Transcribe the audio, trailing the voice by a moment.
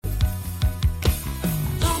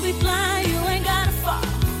we fly, you ain't gotta fall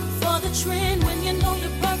for the trend when you know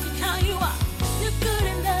you're perfect how you are. You're good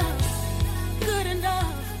enough, good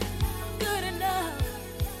enough, good enough,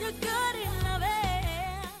 you're good enough,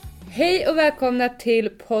 yeah. Hej och välkomna till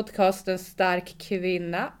podcasten Stark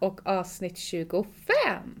kvinna och avsnitt 25.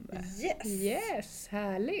 Yes,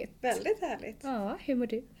 härligt. Väldigt härligt. Ja, hur mår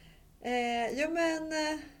du?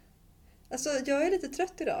 Alltså jag är lite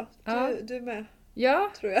trött idag. Ja. Du med,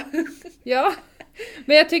 Ja, tror jag. ja.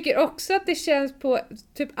 Men jag tycker också att det känns på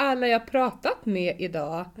typ alla jag pratat med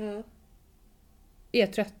idag Ja. är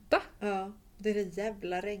trötta. Ja, det är det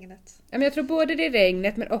jävla regnet. Ja, men jag tror både det är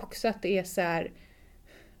regnet men också att det är så här. Man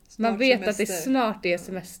Snart vet att det semester. snart är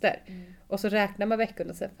semester. Och så räknar man veckorna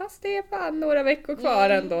och säger fast det är fan några veckor kvar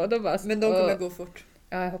ändå. Då bara, Men de kommer gå fort.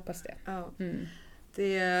 Ja, jag hoppas det. Ja. Mm.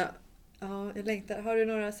 Ja, jag längtar. Har du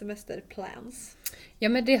några semesterplans? Ja,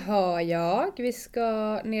 men det har jag. Vi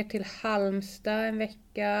ska ner till Halmstad en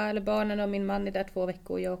vecka. Eller barnen och min man är där 2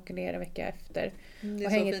 veckor. Jag åker ner en vecka efter. Det är Och så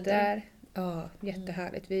hänger fint där. Ja,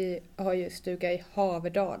 jättehärligt. Vi har ju stuga i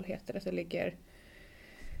Haverdal heter det. Så ligger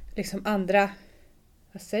liksom andra,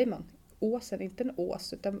 vad säger man? Åsen, inte en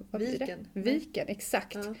ås utan vad blir det? Viken. Viken,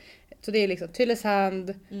 exakt. Ja. Så det är liksom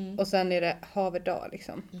Tylösand Mm. och sen är det Haverdal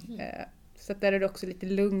liksom. Så att där är det också lite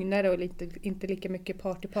lugnare och inte lika mycket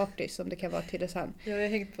party som det kan vara Tylösand. Jag har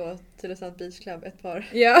hängt på Tylösand Beach Club ett par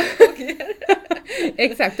Ja, gånger.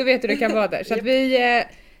 exakt. Då vet du hur det kan vara där. Så att Japp. vi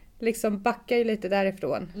liksom backar ju lite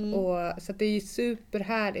därifrån. Mm. Och, så att det är ju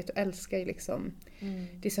superhärligt och älskar ju liksom.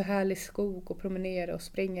 Det är så härlig skog och promenera och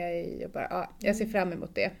springa i. Och bara, ja, jag ser fram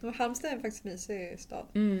emot det. Och Halmstad är faktiskt en mysig stad.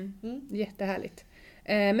 Jättehärligt.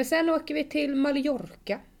 Men sen åker vi till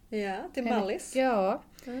Mallorca. Ja, till Mallis. Ja.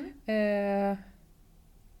 Mm.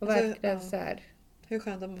 Och Alltså, verkligen ja. så här. Hur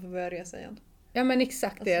skönt att man får börja resa igen. Ja, men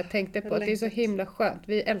exakt det jag Alltså, tänkte jag på. Att det är så längtat. himla skönt.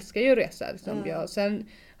 Vi älskar ju att resa. Liksom Ja. jag. Sen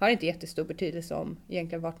har det inte jättestor betydelse om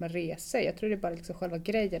egentligen vart man reser. Jag tror det är bara liksom själva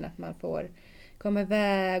grejen att man får komma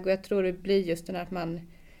iväg. Och jag tror det blir just den här att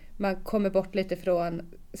man kommer bort lite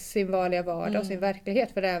från sin vanliga vardag och sin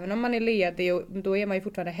verklighet. För även om man är ledig och då är man ju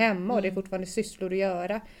fortfarande hemma och det är fortfarande sysslor att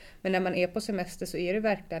göra. Men när man är på semester så är det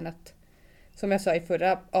verkligen att, som jag sa i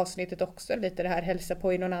förra avsnittet också, lite det här hälsa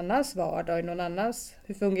på i någon annans vardag, i någon annans,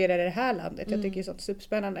 hur fungerar det här landet? Jag tycker det är sånt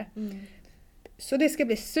superspännande. Så det ska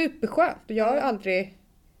bli superskönt. Jag har ju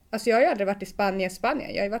aldrig varit i Spanien.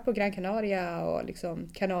 Jag har ju varit på Gran Canaria och liksom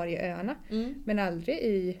Kanarieöarna. Men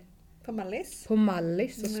aldrig På Mallis. på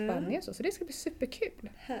Mallis och Spanien. Så det ska bli superkul.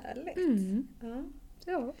 Härligt. Ja.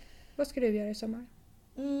 Ja. Vad ska du göra i sommar?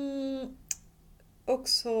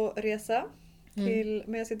 Också resa till,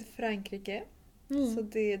 men jag ska till Frankrike. Så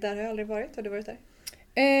där har jag aldrig varit. Har du varit där?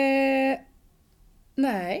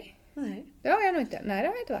 Nej. Nej. Det har jag nog inte. Nej, det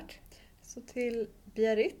har jag inte varit. Så till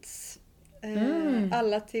Biarritz.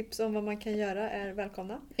 Alla tips om vad man kan göra är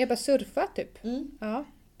välkomna. Jag bara surfa typ. Ja.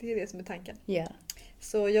 Det är det som är tanken. Ja.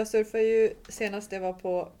 Så jag surfade ju senast jag var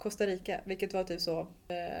på Costa Rica, vilket var typ så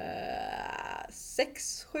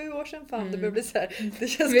 6-7 år sedan. Fan, det börjar bli så här. Det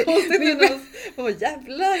känns konstigt nu.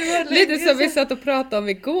 Jävlar, Lite som vi satt och pratade om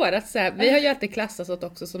igår. Att så här, vi har ju alltid klassat oss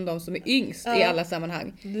också som de som är yngst i alla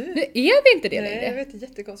sammanhang. Nu är vi inte det längre. Nej, jag vet, det är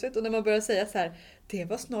jättekonstigt. Och när man börjar säga så här, det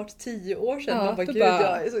var snart 10 år sedan. Ja, Man bara, då gud, bara,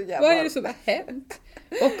 jag är så jävla... vad är det som har hänt?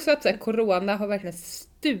 Också att så här, corona har verkligen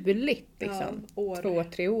stulit liksom, år.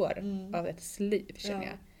 2-3 år av ett liv, känner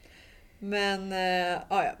jag. Men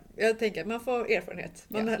jag tänker att man får erfarenhet.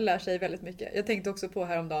 Man lär sig väldigt mycket. Jag tänkte också på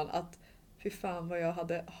häromdagen att fy fan vad jag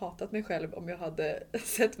hade hatat mig själv om jag hade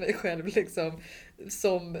sett mig själv liksom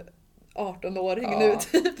som 18-åring nu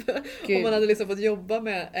typ. Om man hade liksom fått jobba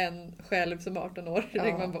med en själv som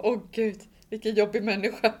 18-åring. Man bara, åh gud, vilken jobbig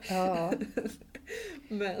människa. Ja.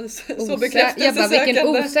 Men så bekräftelsesökande. Jag bara, vilken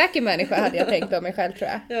osäker människa hade jag tänkt om mig själv, tror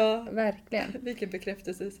jag. Ja. Verkligen. Vilken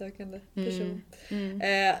bekräftelsesökande person.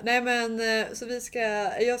 Nej men så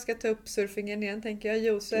jag ska ta upp surfingen igen, tänker jag.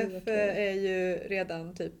 Josef är ju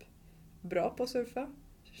redan typ bra på att surfa,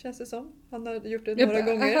 känns det som. Han har gjort det några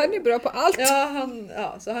gånger. Han är bra på allt.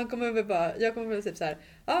 Så han kommer väl bara, jag kommer väl typ så här,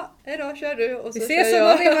 hejdå, kör du. Och så vi ses om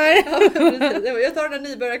några timmar. Jag tar den där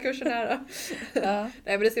nybörjarkursen här då. Ja. Nej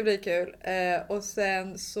men det ska bli kul. Och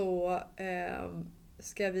sen så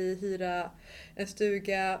ska vi hyra en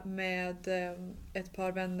stuga med ett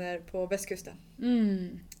par vänner på västkusten.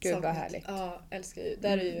 Gud vad härligt. Ja, älskar ju.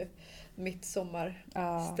 Där är ju mitt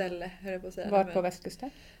sommarställe, höll jag på att säga. Var på västkusten?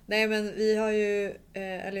 Nej men vi har ju,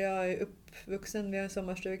 eller jag är ju uppvuxen, vi har en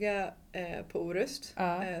sommarstuga på Orust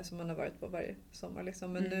som man har varit på varje sommar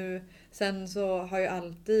liksom. Men nu, sen så har ju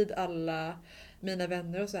alltid alla mina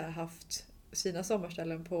vänner och så här haft sina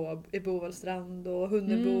sommarställen i Bovallstrand och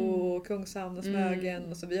Hunnebo och Kungshamn och Smögen.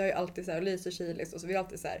 Och så vi har ju alltid så här, Lysekil, och så vi har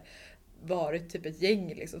alltid så här varit typ ett gäng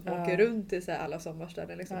liksom, som åker runt till så här alla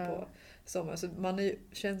sommarställen liksom, på sommar. Så man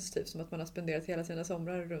känns typ som att man har spenderat hela sina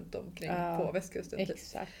somrar runt omkring på västkusten. Typ.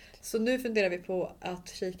 Exakt. Så nu funderar vi på att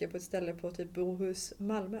kika på ett ställe på typ Bohus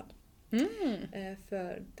Malmö.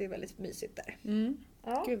 För det är väldigt mysigt där.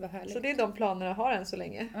 Ja. Gud vad härligt. Så det är de planerna jag har än så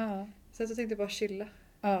länge. Sen så tänkte jag bara chilla.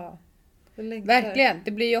 Ja. Verkligen.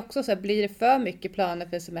 Det blir ju också så här, blir det för mycket planer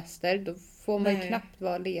för semester, då får man ju knappt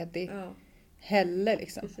vara ledig heller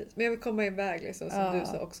liksom. Precis. Men jag vill komma iväg liksom, som du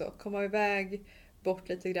sa också. Komma iväg bort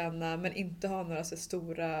lite granna, men inte ha några så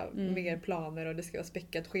stora mer planer och det ska vara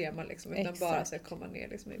späckat schema liksom, utan bara så komma ner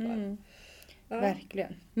liksom i bara.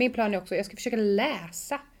 Verkligen. Min plan är också, jag ska försöka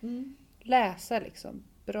läsa. Läsa liksom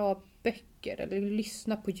bra böcker eller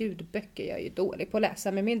lyssna på ljudböcker. Jag är ju dålig på att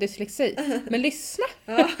läsa med min dyslexi. Men lyssna!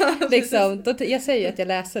 Liksom, jag säger att jag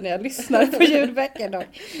läser när jag lyssnar på ljudböcker.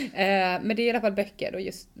 Men det är i alla fall böcker och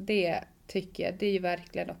just det tycker jag, det är ju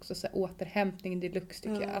verkligen också så här, återhämtning deluxe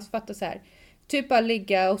tycker jag. Alltså fatta så här, typ bara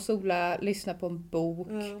ligga och sola, lyssna på en bok.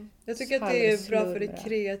 Jag tycker att det är bra för det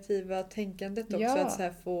kreativa tänkandet också, att så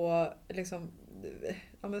här få liksom,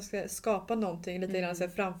 om man ska skapa någonting lite grann så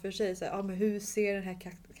här framför sig, så här, men hur ser den här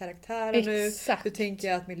karaktären nu? Hur tänker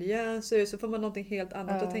jag att miljön ser ut? Så får man någonting helt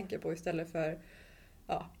annat att tänka på istället för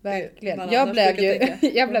verkligen.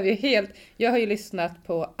 Jag blev ju helt, jag har ju lyssnat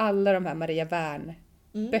på alla de här Maria Wern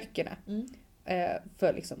böckerna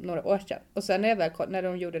för liksom några år sedan. Och sen när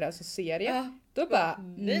de gjorde den så serie, då bara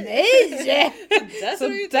nej! Så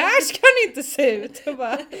där ska den inte se ut. Och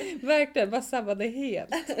bara, verkligen, bara sabbade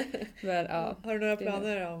helt. Men, har du några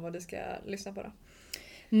planer om vad du ska lyssna på då?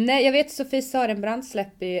 Nej, jag vet Sofie Sarenbrant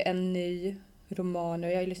släpper ju en ny roman och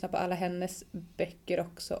jag har ju lyssnat på alla hennes böcker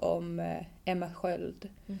också om Emma Sköld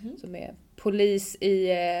som är polis i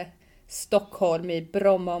Stockholm i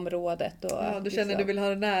Brommaområdet. Och du känner liksom, du vill ha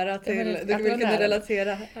det nära till, du vill kunna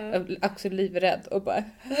relatera. Jag blir också livrädd och bara,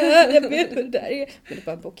 jag vet vad det där är. Det är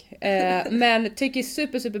bara en bok. Men tycker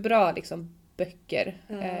super bra liksom, böcker.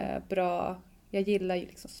 Bra, jag gillar ju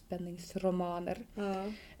liksom spänningsromaner.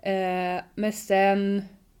 Men sen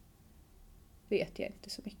vet jag inte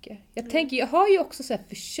så mycket. Jag tänker, jag har ju också så här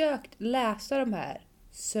försökt läsa de här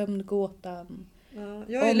Sömngåtan.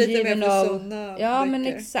 Jag är lite mer för sådana Ja, böcker. men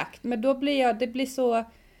exakt. Men då blir det blir så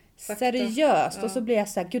seriöst och så blir jag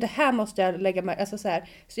så här, gud det här måste jag lägga mig, alltså så här,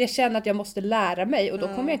 så jag känner att jag måste lära mig och då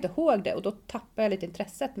kommer jag inte ihåg det och då tappar jag lite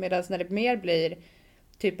intresset, medan när det mer blir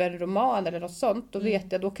typ en roman eller något sånt, då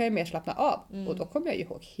vet jag, då kan jag mer slappna av och då kommer jag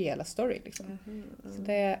ihåg hela storyn liksom. Så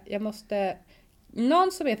det, jag måste,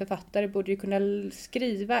 någon som är författare borde ju kunna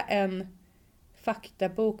skriva en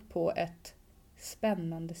faktabok på ett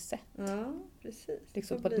spännande sätt. Ja, precis.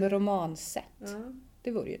 Liksom på ett romansätt.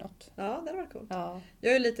 Det vore ju något. Ja, det hade varit coolt.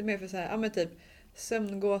 Jag är lite mer för så här, men typ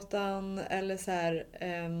Sömngåtan eller så här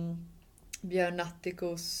Björn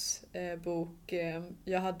Natthikos bok.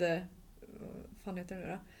 Jag hade, vad fan heter det nu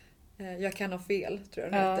då? Jag kan ha fel, tror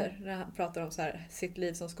jag det heter. När han pratar om så här, sitt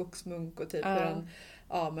liv som skogsmunk och typ hur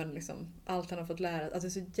han, men liksom allt han har fått lära. Alltså det är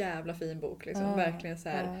så jävla fin bok liksom. Verkligen så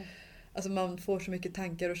här. Alltså man får så mycket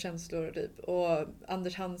tankar och känslor typ. Och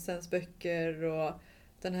Anders Hansens böcker och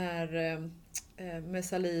den här med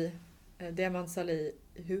Salih, Diamant Salih,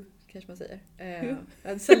 kanske man säger.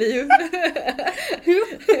 Salih.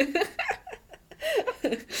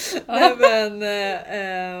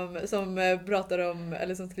 Som pratar om,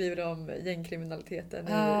 eller som skriver om gängkriminaliteten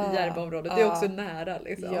i Järvaområdet. Det är också nära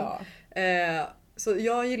liksom. Så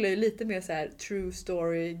jag gillar ju lite mer så här true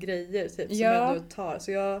story grejer typ, som ändå tar.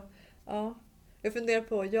 Så jag funderar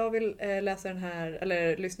på, jag vill läsa den här,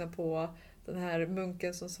 eller lyssna på den här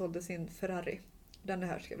munken som sålde sin Ferrari. Den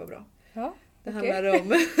här ska vara bra. Det handlar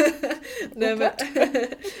om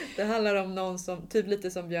det handlar om någon som typ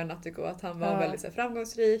lite som Björn Natthiko, att han var väldigt så här,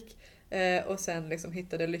 framgångsrik och sen liksom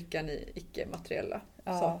hittade lyckan i icke-materiella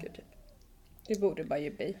saker typ. Det borde man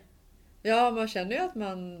ju bli. Ja, man känner ju att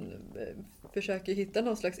man försöker hitta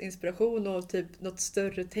någon slags inspiration och typ något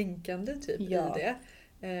större tänkande typ i det.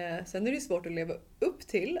 Sen är det svårt att leva upp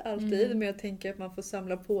till alltid, men jag tänker att man får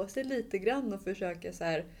samla på sig lite grann och försöka så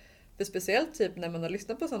här, för speciellt typ när man har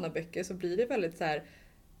lyssnat på sådana böcker så blir det väldigt så här,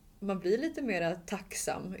 man blir lite mer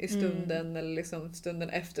tacksam i stunden eller liksom stunden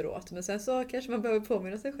efteråt, men sen så kanske man behöver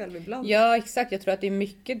påminna sig själv ibland. Ja, exakt, jag tror att det är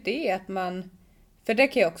mycket det att man, för det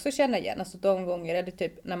kan jag också känna igen, alltså de gånger, eller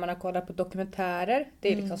typ när man har kollat på dokumentärer,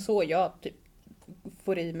 det är liksom så jag typ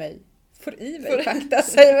får i mig får i mig fakta,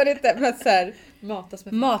 säger man inte. Men så här,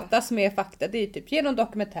 Matas med fakta. Det är typ genom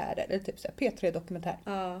dokumentärer, eller typ så här P3-dokumentär.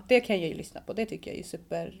 Ja. Det kan jag ju lyssna på, det tycker jag är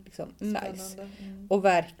super liksom, nice. Mm. Och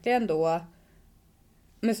verkligen då,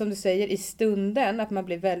 men som du säger, i stunden att man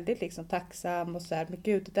blir väldigt liksom tacksam och så här, men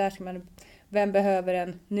gud, det där ska man, vem behöver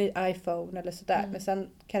en ny iPhone eller sådär. Men sen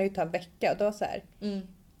kan det ju ta en vecka och då så här.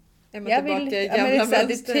 Jag vill,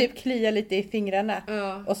 det typ klia lite i fingrarna.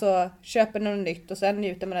 Ja. Och så köper något nytt och sen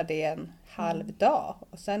njuter man av det en halv dag.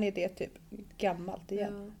 Och sen är det typ gammalt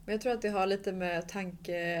igen. Ja. Men jag tror att det har lite med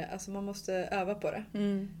tanke, alltså man måste öva på det.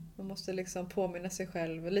 Man måste liksom påminna sig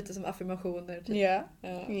själv, lite som affirmationer. Typ. Ja,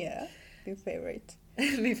 din favorite.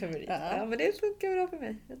 Min favorit. Ja, men det funkar bra för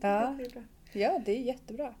mig. Jag tycker att det är bra. Ja, det är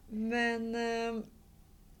jättebra. Men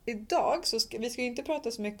idag så vi ska ju inte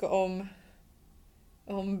prata så mycket om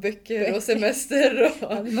böcker och semester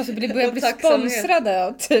och vi måste börja bli tacksamhet. sponsrade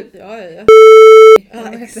av typ. Ja,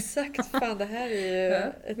 exakt. Fan, det här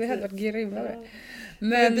är ju... Vi hade varit grymma. Ja.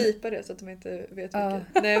 Men vi bipar det så att de inte vet vilka.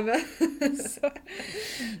 Nej, men...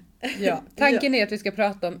 ja, tanken är att vi ska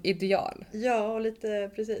prata om ideal. Ja, och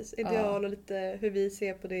lite precis. Ideal och lite hur vi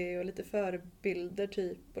ser på det och lite förebilder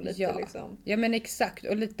typ. Och lite liksom. Ja, men exakt.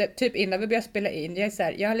 Och lite typ innan vi börjar spela in.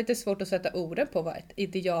 Jag har lite svårt att sätta orden på vad ett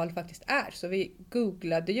ideal faktiskt är. Så vi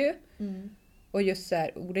googlade ju. Och just så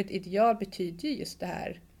här, ordet ideal betyder ju just det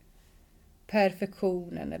här.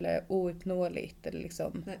 Perfektionen eller ouppnåeligt eller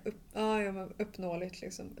liksom. Nej, men uppnåeligt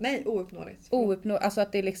liksom. Nej, ouppnåeligt. Alltså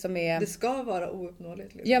att det liksom är. Det ska vara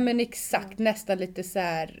ouppnåeligt. Liksom. Ja, men exakt. Nästan lite så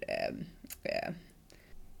här.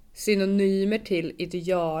 Synonymer till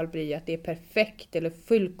ideal blir att det är perfekt eller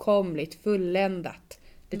fullkomligt, fulländat.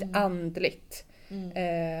 Lite andligt.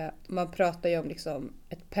 Man pratar ju om liksom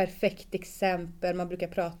ett perfekt exempel. Man brukar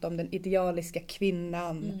prata om den idealiska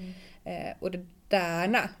kvinnan. Och det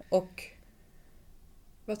därna. Och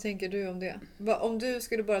vad tänker du om det? Om du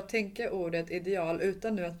skulle bara tänka ordet ideal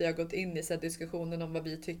utan nu att vi har gått in i så här diskussionen om vad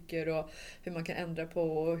vi tycker och hur man kan ändra på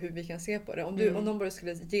och hur vi kan se på det. Om någon bara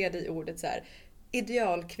skulle ge dig ordet så här,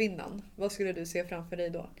 idealkvinnan, vad skulle du se framför dig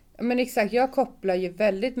då? Men exakt, jag kopplar ju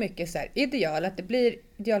väldigt mycket så här ideal, att det blir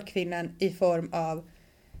idealkvinnan i form av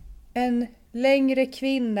en längre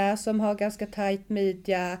kvinna som har ganska tajt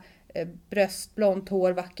midja, bröst, blont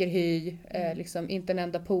hår, vacker hy, liksom inte en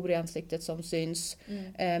enda por i ansiktet som syns.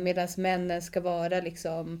 Medan männen ska vara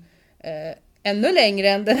liksom ännu längre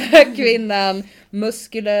än den här kvinnan,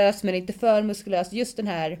 muskulös men inte för muskulös. Just den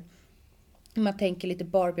här, man tänker lite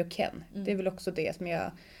Barbie och Ken. Det är väl också det som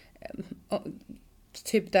jag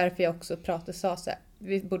typ därför jag också sa så här,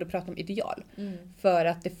 vi borde prata om ideal. För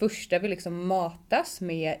att det första vi liksom matas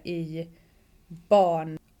med i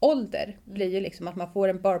barnålder blir ju liksom att man får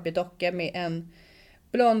en Barbie-docka med en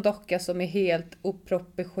blond docka som är helt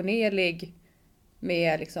oproportionerlig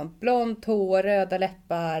med liksom blont hår, röda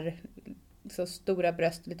läppar, så stora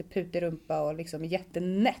bröst, lite putig rumpa och liksom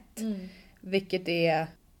jättenätt. Vilket är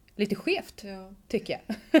lite skevt, tycker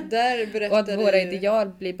jag. Där och att våra ideal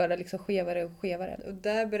blir bara liksom skevare och skevare. Och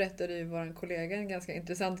där berättade ju vår kollega en ganska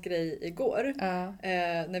intressant grej igår.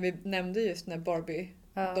 När vi nämnde just den här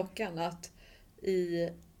Barbie-dockan. Att i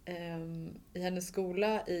hennes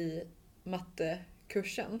skola i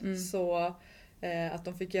mattekursen så att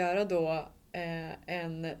de fick göra då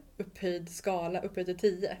en upphöjd skala, upphöjd till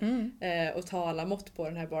 10 och ta alla mått på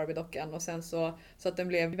den här Barbie-dockan och sen så att den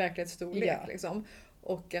blev verklighetsstorlek liksom.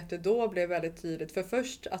 Och att det då blev väldigt tydligt, för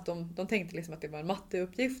först att de tänkte liksom att det var en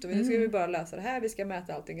matteuppgift och nu ska vi bara läsa det här, vi ska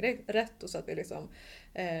mäta allting rätt och så att vi liksom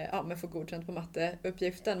men får godkänt på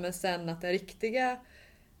matteuppgiften, men sen att den riktiga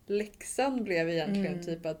läxan blev egentligen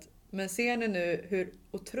typ att, men ser ni nu hur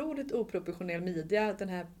otroligt oproportionell midja den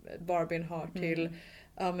här Barbien har till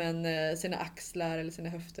sina axlar eller sina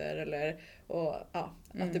höfter eller att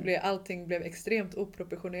allting blev extremt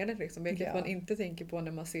oproportionerligt liksom, vilket man inte tänker på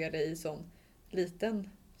när man ser det i sån liten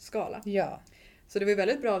skala. Ja. Så det var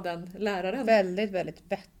väldigt bra av den läraren. Väldigt, väldigt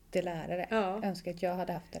vettig lärare. Ja. Jag önskar att jag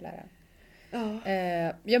hade haft den läraren.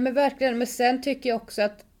 Ja men verkligen, men sen tycker jag också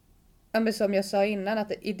att som jag sa innan,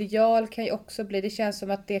 att ideal kan ju också bli, det känns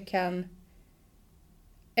som att det kan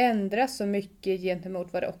ändras så mycket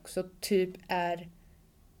gentemot vad det också typ är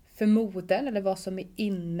för moden eller vad som är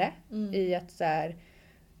inne i att så här,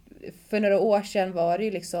 för några år sedan var det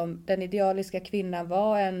ju liksom, den idealiska kvinnan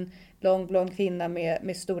var en lång blond kvinna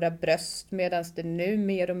med stora bröst, medan det nu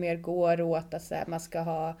mer och mer går åt att så här, man ska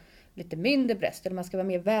ha lite mindre bröst eller man ska vara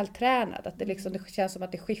mer vältränad, att det liksom, det känns som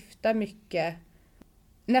att det skiftar mycket.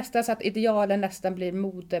 Nästan så att idealen nästan blir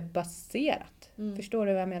modebaserat. Förstår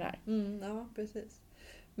du vad jag menar? Ja, precis.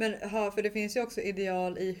 Men för det finns ju också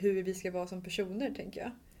ideal i hur vi ska vara som personer, tänker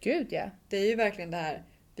jag. Gud, ja. Det är ju verkligen det här,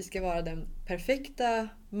 vi ska vara den perfekta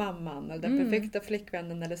mamman eller den perfekta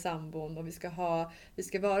flickvännen eller sambon och vi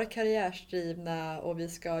ska vara karriärsdrivna och vi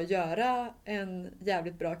ska göra en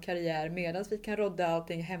jävligt bra karriär medan vi kan rodda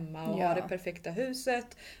allting hemma och ha det perfekta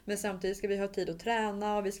huset, men samtidigt ska vi ha tid att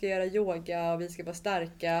träna och vi ska göra yoga och vi ska vara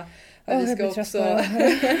starka och vi ska också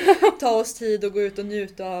ta oss tid och gå ut och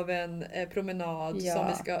njuta av en promenad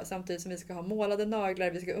samtidigt som vi ska ha målade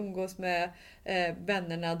naglar, vi ska umgås med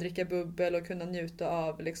vännerna, dricka bubbel och kunna njuta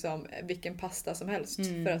av liksom vilken pasta som helst.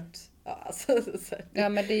 För att, ja,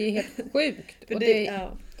 men det är helt sjukt. Och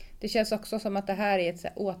det känns också som att det här är ett så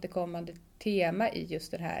här återkommande tema i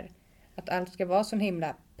just det här. Att allt ska vara sån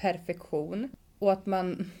himla perfektion. Och att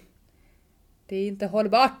det är inte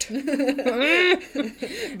hållbart.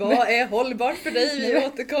 Vad är hållbart för dig? Vi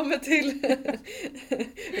återkommer till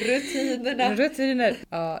rutiner.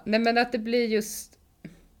 Ja, nej, men att det blir just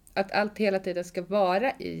att allt hela tiden ska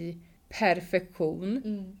vara i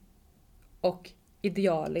perfektion. Och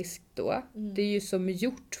idealiskt då. Det är ju som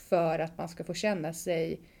gjort för att man ska få känna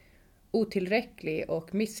sig otillräcklig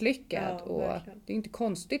och misslyckad. Och det är inte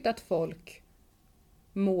konstigt att folk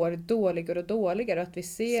mår dåligare och dåligare. Och att vi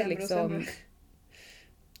ser sämre liksom...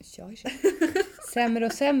 sämre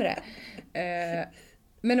och sämre.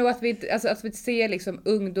 Men då att vi ser liksom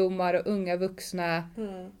ungdomar och unga vuxna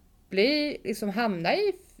hamna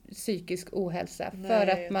i psykisk ohälsa. För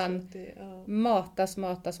att man matas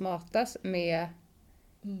med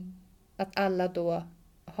att alla då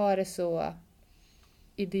har det så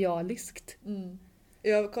idealiskt.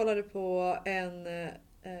 Jag kollade på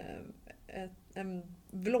en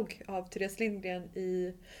vlogg av Therese Lindgren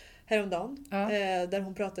häromdagen. Där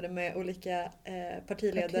hon pratade med olika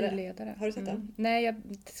partiledare. Har du sett den? Nej, jag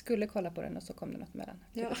skulle kolla på den och så kom det något mellan.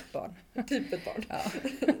 Typ ett barn. Typ ett barn.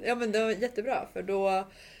 Ja, men det var jättebra för då...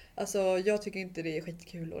 Alltså, jag tycker inte det är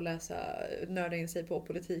skitkul att nörda in sig på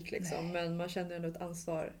politik liksom. Men man känner ändå ett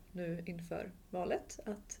ansvar nu inför valet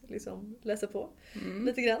att liksom läsa på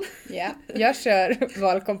lite grann. Ja, jag kör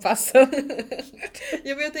valkompassen.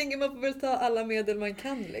 Ja, men jag tänker man får väl ta alla medel man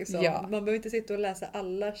kan liksom. Ja. Man behöver inte sitta och läsa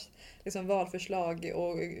alla liksom, valförslag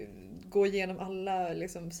och gå igenom alla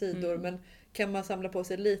liksom, sidor. Men kan man samla på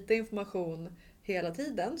sig lite information hela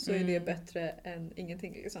tiden så är det bättre än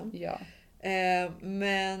ingenting liksom. Ja.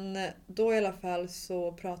 Men då i alla fall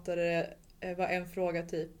så var en fråga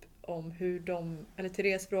typ om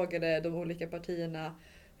Therese frågade de olika partierna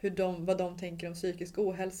vad de tänker om psykisk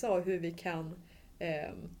ohälsa och hur vi kan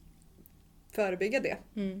förebygga det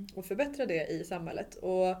och förbättra det i samhället.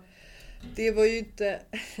 Och det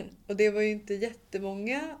var ju inte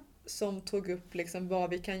jättemånga som tog upp liksom vad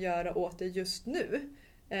vi kan göra åt det just nu.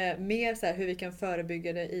 Mer så här hur vi kan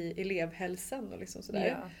förebygga det i elevhälsan och liksom sådär.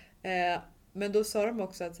 Ja. Men då sa de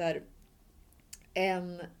också att så här,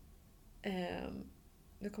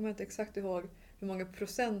 nu kommer jag inte exakt ihåg hur många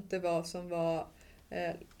procent det var som var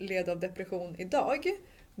led av depression idag.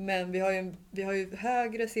 Men vi har ju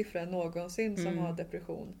högre siffror än någonsin som har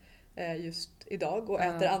depression just idag och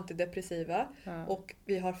äter antidepressiva. Ja. Och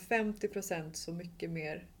vi har 50% så mycket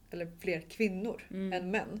mer, eller fler kvinnor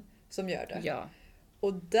än män som gör det. Ja.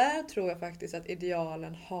 Och där tror jag faktiskt att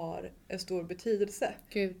idealen har en stor betydelse.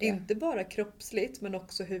 Gud, ja. Inte bara kroppsligt men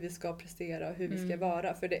också hur vi ska prestera och hur vi ska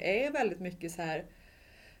vara. För det är väldigt mycket så här,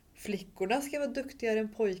 flickorna ska vara duktigare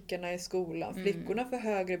än pojkarna i skolan. Flickorna får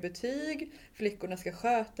högre betyg. Flickorna ska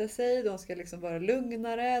sköta sig. De ska liksom vara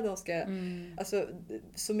lugnare. De ska, alltså,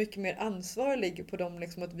 så mycket mer ansvar ligger på dem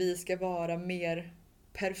liksom, att vi ska vara mer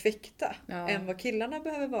perfekta än vad killarna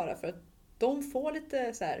behöver vara. För att de får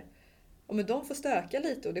lite så här... Men de får stöka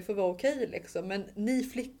lite och det får vara okej liksom. Men ni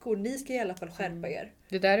flickor, ni ska i alla fall skärpa er.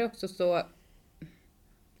 Det där är också så,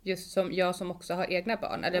 just som jag som också har egna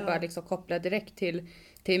barn. Eller bara liksom koppla direkt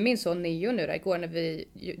till min son Neo nu då. Igår när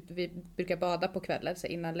vi brukar bada på kvällen så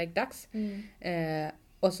innan läggdags.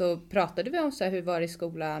 Och så pratade vi om så här, hur var det i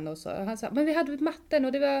skolan och så. Och han sa, men vi hade matten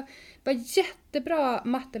och det var jättebra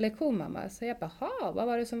mattelektion mamma. Så jag bara, vad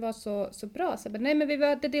var det som var så bra? Så jag bara, nej men vi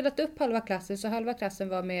hade delat upp halva klassen. Så halva klassen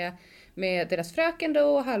var med deras fröken då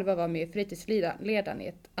och halva var med fritidsledaren i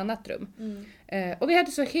ett annat rum. Och vi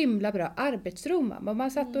hade så himla bra arbetsro mamma. Och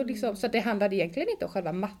man satt och liksom, så det handlade egentligen inte om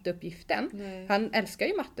själva matteuppgiften. Nej. Han älskar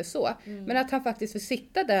ju matte så. Men att han faktiskt får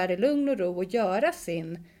sitta där i lugn och ro och göra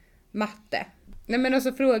sin matte. Nej, men och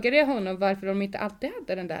så frågade jag honom varför de inte alltid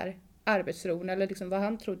hade den där arbetsron. Eller liksom vad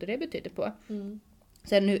han trodde det betydde på.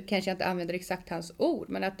 Sen nu kanske jag inte använder exakt hans ord.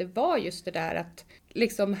 Men att det var just det där att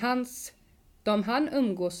liksom de han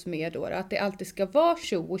umgås med då. Att det alltid ska vara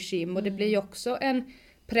tjo och kim. Och det blir ju också en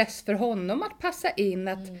press för honom att passa in.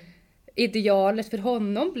 Att idealet för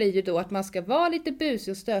honom blir ju då att man ska vara lite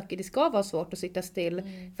busig och stökig. Det ska vara svårt att sitta still.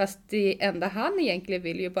 Fast det enda han egentligen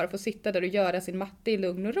vill ju bara få sitta där och göra sin matte i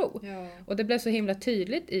lugn och ro. Ja. Och det blev så himla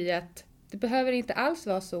tydligt i att det behöver inte alls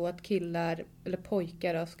vara så att killar eller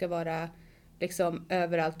pojkar då ska vara liksom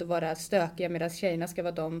överallt och vara stökiga, medan tjejerna ska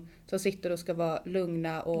vara de som sitter och ska vara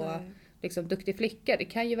lugna och liksom duktig flicka. Det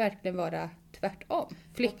kan ju verkligen vara tvärtom.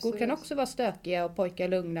 Flickor Absolut. kan också vara stökiga och pojkar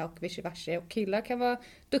lugna och vice versa. Och killar kan vara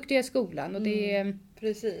duktiga i skolan. Och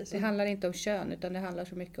Precis. det handlar inte om kön, utan det handlar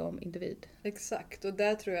så mycket om individ. Exakt, och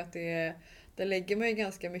där tror jag att det lägger man ju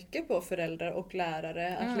ganska mycket på föräldrar och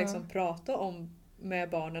lärare att liksom prata om med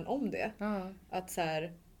barnen om det. Ja. Att så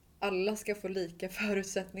här, alla ska få lika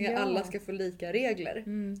förutsättningar, Ja. alla ska få lika regler.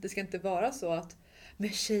 Det ska inte vara så att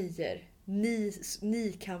med tjejer,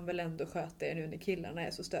 ni kan väl ändå sköta er nu när killarna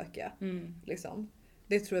är så stökiga. Liksom.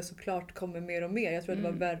 Det tror jag såklart kommer mer och mer. Jag tror att det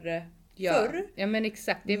var värre förr. Ja, men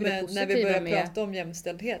exakt. Det är väl det Men positiva när vi börjar med... prata om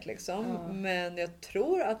jämställdhet liksom. Ja. Men jag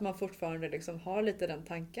tror att man fortfarande liksom har lite den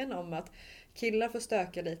tanken om att killar får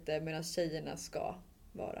stöka lite medan tjejerna ska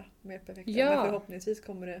vara mer perfekta. Ja. Men förhoppningsvis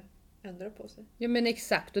kommer det ändra på sig. Ja, men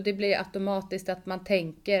exakt. Och det blir automatiskt att man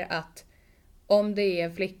tänker att om det är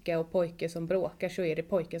en flicka och pojke som bråkar så är det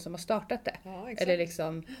pojken som har startat det. Ja, exakt. Eller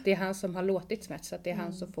liksom, det är han som har låtit smärt, så att det är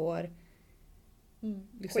han som får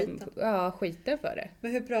liksom, Skiten. skiten för det.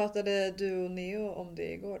 Men hur pratade du och Neo om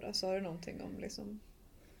det igår då? Sa du någonting om liksom...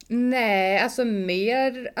 Nej, alltså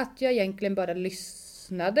mer att jag egentligen bara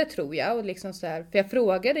lyssnade, tror jag. Och liksom så här, för jag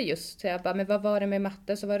frågade just så jag bara, men vad var det med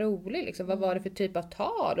matten som var rolig? Liksom, vad var det för typ av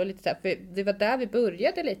tal? Och lite så här, för det var där vi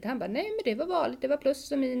började lite. Han bara, nej men det var vanligt. Det var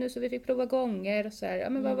plus och minus och vi fick prova gånger. Och så här, ja,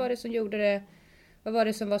 men vad var det som gjorde det? Vad var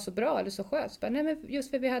det som var så bra eller så skönt? Så bara, nej men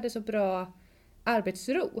just för vi hade så bra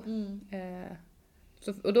arbetsro.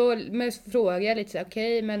 Och då frågade jag lite så här,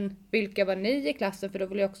 okej, men vilka var ni i klassen? För då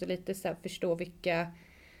vill jag också lite så här förstå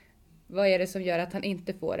vad är det som gör att han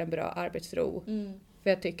inte får en bra arbetsro? För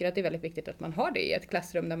jag tycker att det är väldigt viktigt att man har det i ett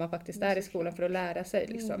klassrum där man faktiskt är i skolan för att lära sig.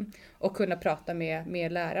 Liksom. Och kunna prata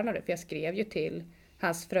med lärarna. För jag skrev ju till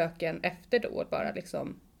hans fröken efter då bara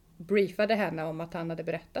liksom briefade henne om att han hade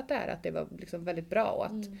berättat det här. Att det var liksom väldigt bra och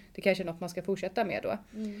att det kanske är något man ska fortsätta med då.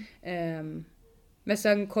 Men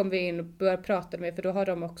sen kom vi in och började prata med, för då har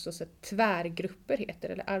de också så tvärgrupper heter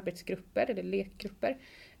det, eller arbetsgrupper eller lekgrupper.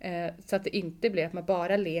 Så att det inte blir att man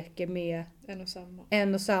bara leker med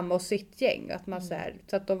en och samma och sitt gäng. Att man så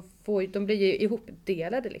att de blir ju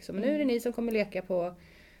ihopdelade liksom. Nu är det ni som kommer leka på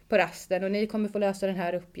rasten och ni kommer få lösa den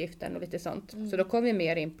här uppgiften och lite sånt. Så då kom vi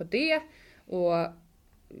mer in på det och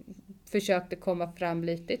försökte komma fram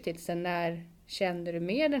lite till sen när känner du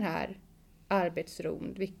med den här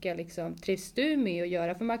arbetsron? Vilka liksom trivs du med att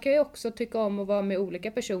göra? För man kan ju också tycka om att vara med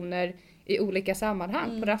olika personer i olika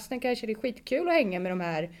sammanhang. På rasten kanske det är skitkul att hänga med de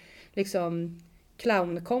här liksom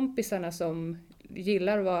clownkompisarna som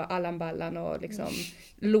gillar att vara Allan Ballan och liksom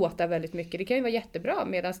låta väldigt mycket. Det kan ju vara jättebra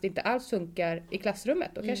medan det inte alls funkar i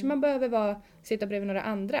klassrummet. Då kanske man behöver sitta bredvid några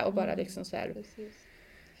andra och bara liksom så här. Precis.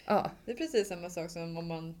 Ja. Det är precis samma sak som om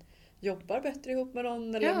man jobbar bättre ihop med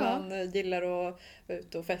någon eller man gillar att vara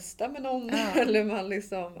ute och festa med någon eller man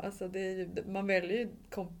liksom, alltså det är ju, man väljer ju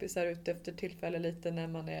kompisar ut efter tillfälle lite när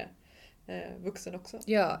man är vuxen också.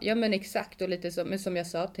 Ja men exakt, och lite som jag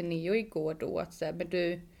sa till Neo igår då att så här, men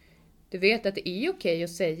du vet att det är okej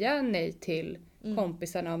att säga nej till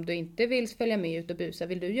kompisarna om du inte vill följa med ut och busa.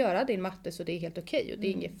 Vill du göra din matte så det är helt okej och det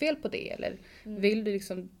är inget fel på det. Eller vill du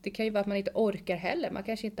liksom, det kan ju vara att man inte orkar heller, man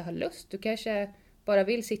kanske inte har lust. Du kanske bara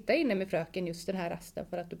vill sitta inne med fröken just den här rasten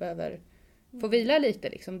för att du behöver få vila lite.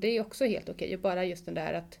 Liksom. Det är också helt okej. Och bara just den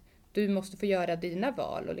där att du måste få göra dina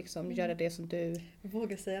val och liksom göra det som du...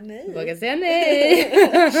 Våga säga nej. Våga säga nej!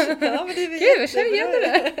 Ja, men det är väl Gud, jag känner igen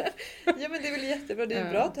det. Ja, men det är väl jättebra. Det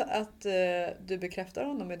är bra att du bekräftar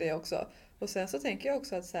honom med det också. Och sen så tänker jag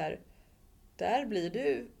också att så här,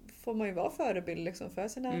 där får man ju vara förebild liksom för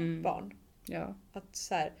sina barn. Ja. Att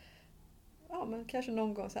så här, ja men kanske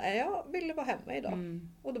någon gång så här, jag ville vara hemma idag.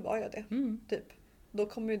 Och då var jag det. Typ. Då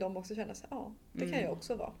kommer ju de också känna sig, ja det kan jag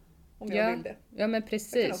också vara. Om jag vill det. Ja men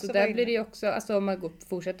precis. Och där blir det ju också, alltså om man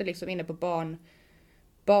fortsätter liksom inne på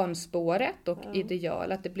barnspåret och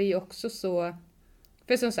ideal. Att det blir ju också så,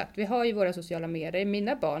 för som sagt vi har ju våra sociala medier.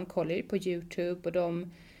 Mina barn kollar ju på YouTube och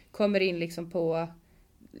de kommer in liksom på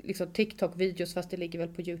liksom TikTok-videos, fast det ligger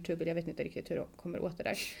väl på YouTube. Jag vet inte riktigt hur de kommer åt det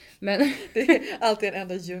där. Men det är alltid en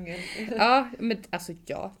enda djungel. Ja, men alltså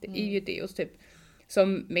det är ju det. Och typ,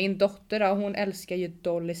 som min dotter, hon älskar ju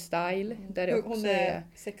Dolly Style. Där hon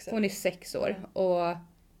är 6 år. Och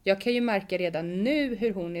jag kan ju märka redan nu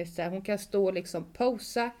hur hon är så här, hon kan stå och liksom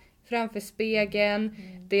posa framför spegeln.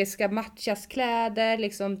 Det ska matchas kläder.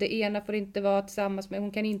 Liksom, det ena får inte vara tillsammans med.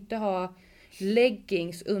 Hon kan inte ha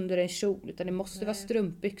leggings under en kjol. Utan det måste vara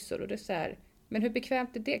strumpbyxor. Och det är så här, men hur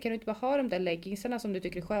bekvämt är det? Kan du inte bara ha de där leggingsarna som du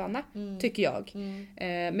tycker är sköna? Tycker jag.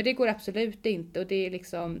 Men det går absolut inte. Och det är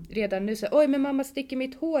liksom redan nu så här, oj men mamma sticker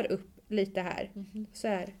mitt hår upp lite här. Så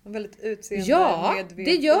här. Väldigt utseende, Ja, medveten.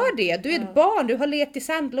 det gör det. Du är ett barn, du har lekt i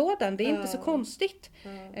sandlådan. Det är inte så konstigt.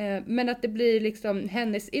 Men att det blir liksom,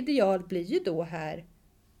 hennes ideal blir ju då här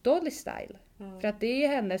Dolly Style. För att det är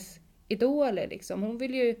hennes idoler liksom. Hon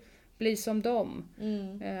vill ju bli som dem.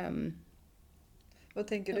 Vad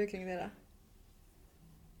tänker du kring det då?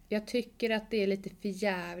 Jag tycker att det är lite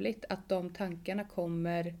förjävligt att de tankarna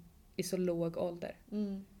kommer i så låg ålder.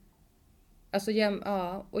 Alltså,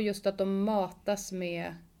 ja, och just att de matas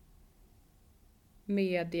med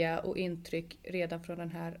media och intryck redan från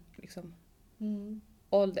den här liksom,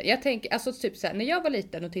 åldern. Jag tänker, alltså typ såhär, när jag var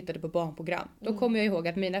liten och tittade på barnprogram, då kommer jag ihåg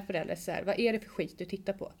att mina föräldrar såhär, vad är det för skit du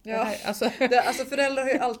tittar på? Ja. Här, alltså. Alltså föräldrar har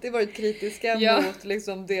ju alltid varit kritiska mot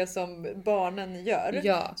liksom det som barnen gör.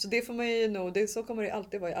 Ja. Så det får man ju nog, så kommer det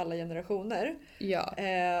alltid vara i alla generationer. Ja.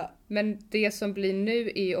 Men det som blir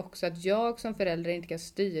nu är också att jag som förälder inte kan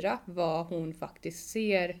styra vad hon faktiskt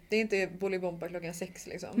ser. Det är inte Bolibompa klockan 6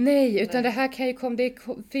 liksom. Nej, utan det här kan ju komma, det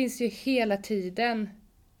finns ju hela tiden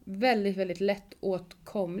väldigt, väldigt lätt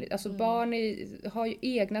åtkomligt. Alltså barn har ju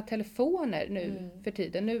egna telefoner nu för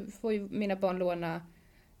tiden. Nu får ju mina barn låna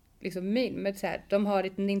liksom men så här, de har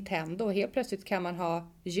ett Nintendo och helt plötsligt kan man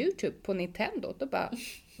ha YouTube på Nintendo. Då bara,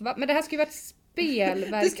 va? Men det här ska ju vara ett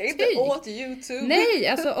spelverktyg. Det ska inte åt YouTube. Nej,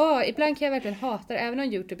 alltså ibland kan jag verkligen hata det. Även om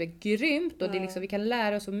YouTube är grymt och det är liksom, vi kan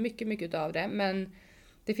lära oss så mycket av det. Men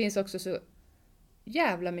det finns också så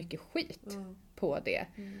jävla mycket skit på det.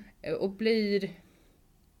 Och Blir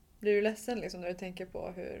du ledsen liksom när du tänker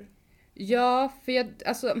på hur... Ja, för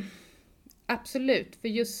absolut. För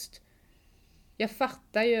just, jag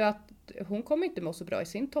fattar ju att hon kommer inte må så bra i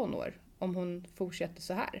sin tonår om hon fortsätter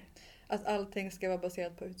så här. Att allting ska vara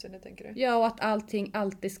baserat på utseende, tänker du? Ja, och att allting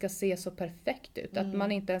alltid ska se så perfekt ut. Att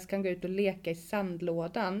man inte ens kan gå ut och leka i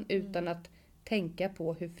sandlådan utan att tänka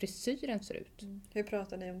på hur frisyren ser ut. Hur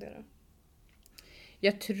pratar ni om det då?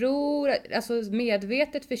 Jag tror, alltså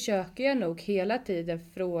medvetet försöker jag nog hela tiden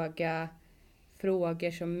fråga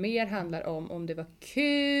frågor som mer handlar om det var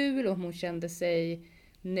kul, om hon kände sig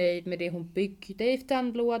nöjd med det hon byggde i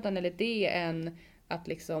tandlådan eller det, än att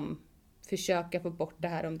liksom försöka få bort det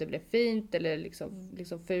här om det blev fint eller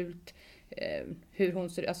liksom fult. Hur hon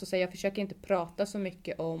ser, alltså så jag försöker inte prata så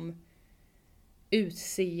mycket om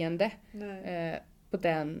utseende på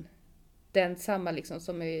den samma liksom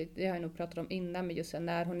som det har jag nog pratat om innan, med just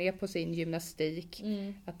när hon är på sin gymnastik.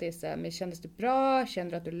 Att det är så här, men kändes det bra?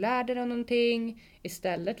 Kände du att du lärde dig någonting?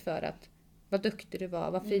 Istället för att vad duktig du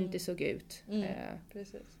var, vad fint det såg ut.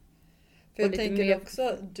 Precis. För jag tänker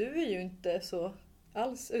också, du är ju inte så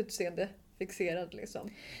alls utseende fixerad liksom.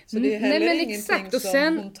 Så det är heller ingenting exakt.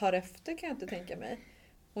 Som hon tar efter, kan jag inte tänka mig.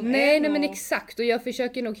 Nej men exakt. Och jag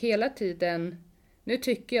försöker nog hela tiden. Nu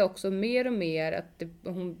tycker jag också mer och mer att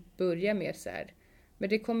hon börjar mer så här. Men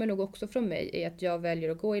det kommer nog också från mig i att jag väljer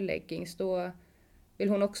att gå i leggings. Då vill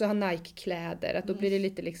hon också ha Nike-kläder. Att då blir det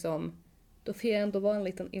lite liksom, då får jag ändå vara en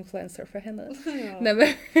liten influencer för henne. Ja.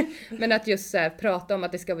 Nej, men att just så här, prata om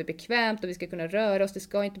att det ska bli bekvämt och vi ska kunna röra oss. Det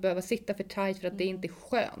ska inte behöva sitta för tight för att det inte är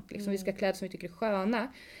skönt. Liksom, vi ska klä som vi tycker är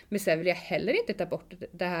sköna. Men sen vill jag heller inte ta bort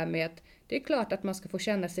det här med att det är klart att man ska få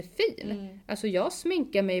känna sig fin. Alltså jag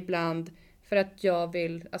sminkar mig ibland för att jag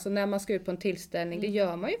vill, alltså när man ska ut på en tillställning, det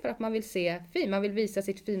gör man ju för att man vill se fin. Man vill visa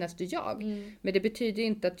sitt finaste jag. Men det betyder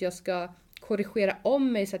inte att jag ska korrigera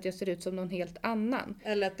om mig så att jag ser ut som någon helt annan.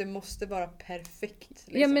 Eller att det måste vara perfekt.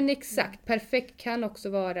 Liksom. Ja men exakt. Perfekt kan också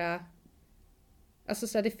vara, alltså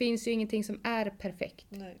så här, det finns ju ingenting som är perfekt.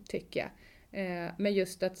 Nej. Tycker jag. Men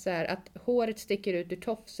just att, så här, att håret sticker ut ur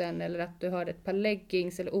tofsen eller att du har ett par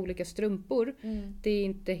leggings eller olika strumpor. Det är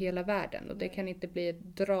inte hela världen och det kan inte bli ett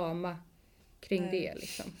drama kring det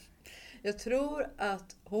liksom. Jag tror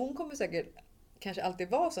att hon kommer säkert kanske alltid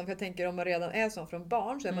vara sån, för jag tänker om man redan är sån från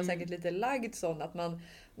barn så är man säkert lite lagd sån att man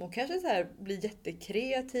kanske så här blir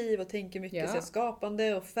jättekreativ och tänker mycket så här,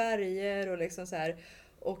 skapande och färger och liksom så här,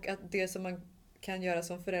 och att det som man kan göra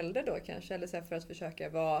som förälder då kanske, eller så här, för att försöka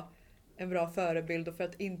vara en bra förebild och för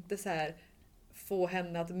att inte så här få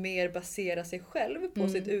henne att mer basera sig själv på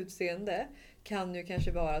sitt utseende, kan ju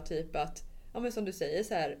kanske vara typ att, ja men som du säger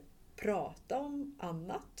så här, prata om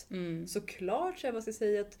annat. Såklart så man ska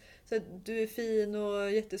säga att så här, du är fin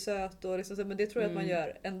och jättesöt och liksom, så, men det tror jag att man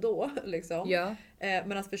gör ändå liksom.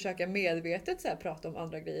 Men att försöka medvetet så här, prata om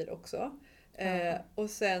andra grejer också. Och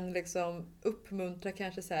sen liksom uppmuntra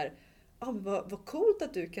kanske så här, men vad coolt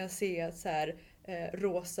att du kan se så här,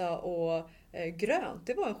 rosa och grönt.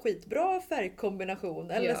 Det var en skitbra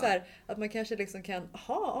färgkombination. Eller så här, att man kanske liksom kan,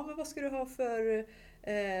 men vad ska du ha för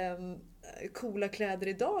coola kläder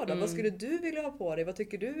idag då? Vad skulle du vilja ha på dig? Vad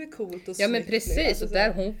tycker du är coolt och snyggt? Ja men precis, alltså, och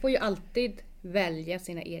där hon får ju alltid välja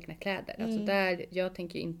sina egna kläder. Alltså där, jag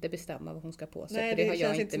tänker ju inte bestämma vad hon ska på sig. Nej, för det har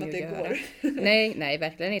jag känns inte med som att att det göra. Nej,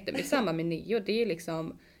 verkligen inte. Men samma med Nio, det är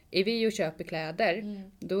liksom, är vi och köper kläder,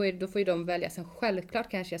 då får ju de välja. Sen självklart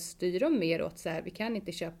kanske jag styr dem mer åt så här, vi kan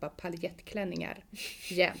inte köpa paljettklänningar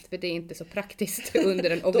jämt, för det är inte så praktiskt under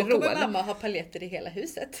en overall. Då kommer mamma ha paljetter i hela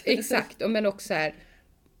huset. Exakt, men också så här,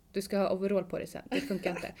 du ska ha overall på dig sen, det funkar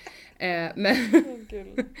inte.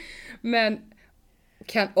 Men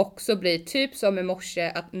kan också bli typ som i morse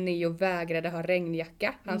att Neo vägrade ha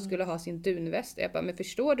regnjacka. Han skulle ha sin dunväst. Jag bara, men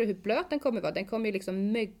förstår du hur blöt den kommer vara? Den kommer ju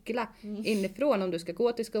liksom mögla inifrån om du ska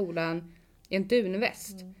gå till skolan i en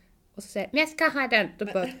dunväst. Och så säger men jag ska ha den. Då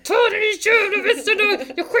bara, ta den i dunvästen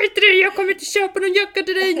då! Jag skiter i det, jag kommer inte köpa någon jacka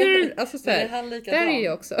till dig nu! Alltså så här, där är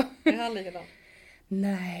jag också. Är han likadan?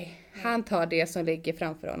 Nej, han tar det som ligger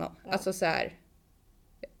framför honom. Ja. Alltså så här.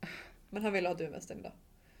 Men han vill ha dunvästen idag.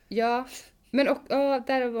 Ja. Men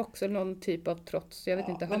där var också någon typ av trots. Jag vet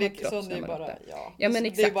inte, har man trots när man bara, ja men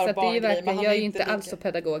exakt, så det är ju verkligen, jag är ju inte alls så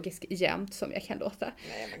pedagogisk jämt som jag kan låta.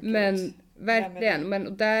 Nej, men verkligen,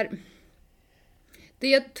 men där, det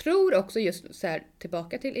jag tror också just så här,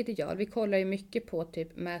 tillbaka till ideal, vi kollar ju mycket på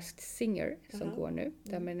typ Masked Singer som går nu,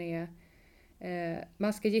 där man är,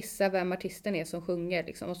 man ska gissa vem artisten är som sjunger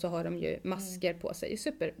liksom, och så har de ju masker på sig.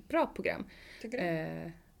 Superbra program. Tycker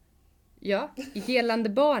du? Ja, gällande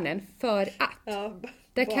barnen, för att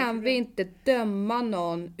där kan vi inte döma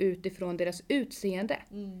någon utifrån deras utseende.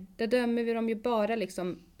 Där dömer vi dem ju bara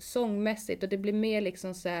liksom sångmässigt, och det blir mer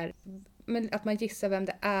liksom så här, att man gissar vem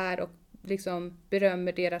det är och liksom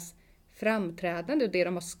berömmer deras framträdande och det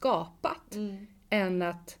de har skapat, än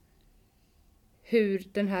att hur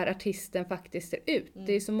den här artisten faktiskt ser ut.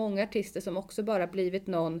 Det är så många artister som också bara blivit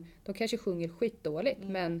någon, de kanske sjunger skitdåligt,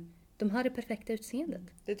 men de har det perfekta utseendet.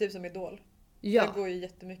 Det är typ som Idol. Ja. Det går ju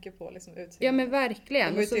jättemycket på liksom utseendet. Ja men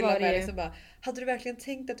verkligen. Och så till var det liksom bara, hade du verkligen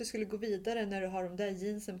tänkt att du skulle gå vidare när du har de där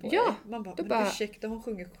jeansen på dig? Man bara, ursäkta, hon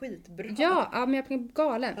sjunger skitbra. Ja, men jag blir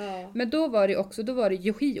galen. Ja. Men då var det också,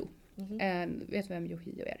 Yohio. Vet du vem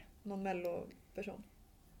Yohio är? Någon mello-person?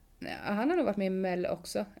 Ja, han har nog varit med i Mello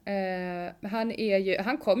också.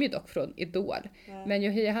 Han kom ju dock från Idol. Ja. Men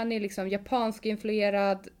Yohio, han är liksom japansk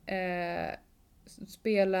influerad,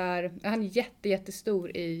 han är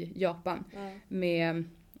jättestor i Japan med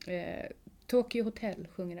Tokyo Hotel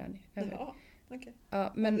sjunger han. Ja, okay.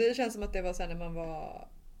 Ja, men det känns som att det var sen när man var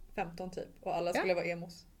 15 typ och alla skulle vara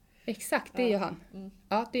emos. Exakt, det är ju han.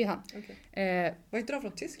 Ja, det är han. Okay. Var inte de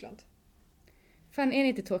från Tyskland? Fan, är det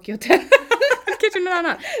inte Tokyo Hotel? Kanske någon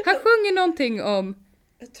annan. Han sjunger någonting om...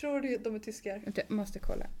 Jag tror de är tyskar. Jag måste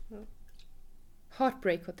kolla.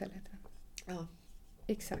 Heartbreak Hotel heter den. Ja.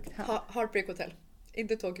 Exakt. Heartbreak Hotel.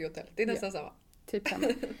 Inte Tokyo Hotel. Det är nästan samma. Typ samma.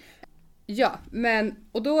 Ja, men...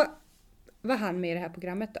 Och då var han med i det här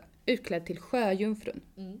programmet då. Utklädd till sjöjungfrun.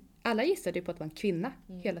 Alla gissade ju på att det var en kvinna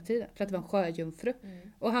hela tiden. För att det var en sjöjungfru.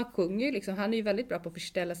 Och han sjunger ju liksom... Han är ju väldigt bra på att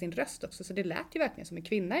förställa sin röst också. Så det lät ju verkligen som en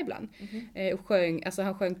kvinna ibland. Och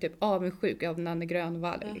han sjöng typ Avundsjuk av Nanne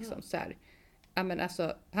Grönvall. Liksom, så här. Ja, men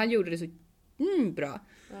alltså, han gjorde det så bra.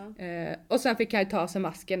 Och sen fick han ju ta sig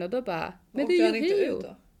masken och då bara... Men det är ju inte ut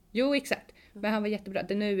då? Jo, exakt. Men han var jättebra.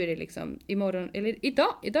 Nu är det liksom imorgon, eller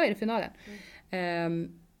idag är det finalen.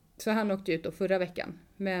 Så han åkte ut då förra veckan.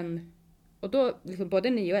 Och då liksom både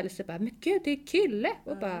ni och Elsa bara, men gud, det är kille.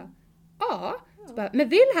 Och bara, så bara, men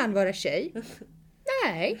vill han vara tjej?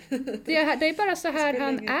 Nej, det är bara så här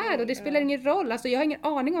han är och det spelar ingen roll. Alltså jag har ingen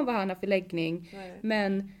aning om vad han har för läggning. Nej.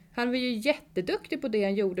 Men han var ju jätteduktig på det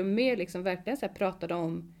han gjorde och mer liksom verkligen så här pratade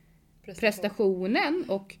om prestationen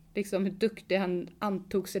och liksom hur duktig han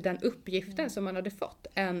antog sig den uppgiften som han hade fått,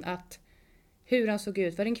 än att hur han såg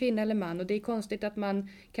ut, var det en kvinna eller man. Och det är konstigt att man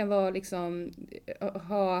kan vara liksom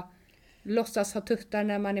låtsas ha tuttar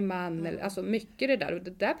när man är man, eller, alltså mycket det där, och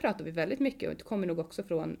det där pratar vi väldigt mycket och det kommer nog också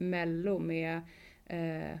från Mello med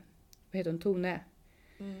vad heter hon, Tone,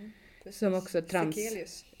 som också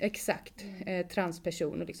exakt,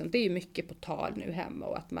 transperson, och liksom, det är ju mycket på tal nu hemma,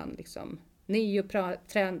 och att man liksom Nio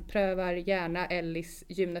prövar gärna Ellis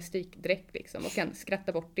gymnastikdräkt liksom, och kan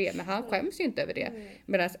skratta bort det, men han skäms ju inte över det,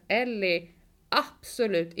 medan Ellie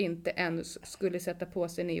absolut inte ens skulle sätta på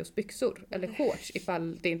sig Neos byxor eller shorts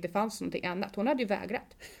ifall det inte fanns någonting annat. Hon hade ju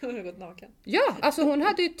vägrat. Hon hade gått naken. Ja, alltså hon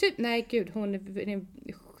hade ju typ, nej gud, hon är den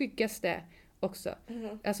skyggaste också.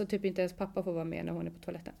 Mhm. Alltså typ inte ens pappa får vara med när hon är på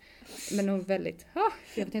toaletten. Men hon är väldigt, jag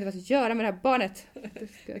vet inte vad jag ska göra med det här barnet.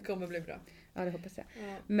 Det kommer bli bra. Ja, det hoppas jag.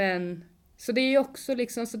 Ja. Men, så det är ju också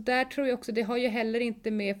liksom, så där tror jag också, det har ju heller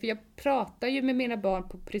inte med, för jag pratar ju med mina barn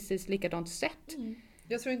på precis likadant sätt.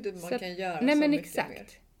 Jag tror inte man Så att- kan göra Nej så men mycket exakt. mer.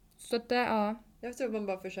 Så att där, ja. Jag tror man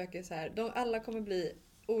bara försöker så här. Alla kommer bli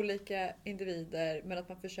olika individer, men att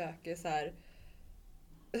man försöker så här.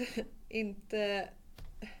 Inte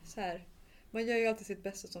så här. Man gör ju alltid sitt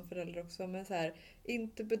bästa som förälder också, men så här,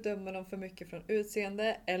 inte bedöma dem för mycket från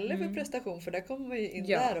utseende eller för prestation, för där kommer man ju in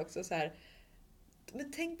där också så här.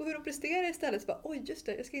 Men tänk på hur de presterar istället. Så bara, oj just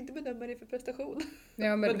det, jag ska inte bedöma dig för prestation.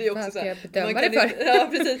 Ja men det är också vad så ska här, jag bedöma man det kan för? inte- Ja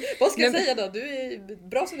precis. Vad ska jag säga då? Du är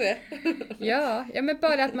bra som du är. Ja men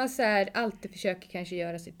bara att man så här, alltid försöker kanske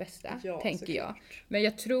göra sitt bästa, Ja, tänker jag. såklart. Men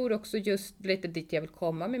jag tror också just lite dit jag vill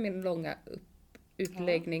komma med min långa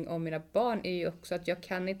utläggning om mina barn är ju också att jag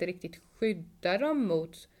kan inte riktigt skydda dem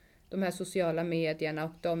mot de här sociala medierna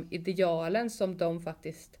och de idealen som de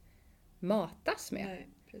faktiskt matas med. Nej,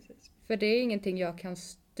 precis. För det är ingenting jag kan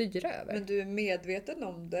styra över. Men du är medveten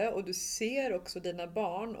om det och du ser också dina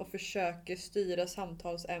barn och försöker styra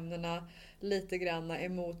samtalsämnena lite grann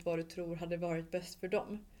emot vad du tror hade varit bäst för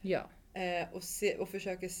dem. Ja. Och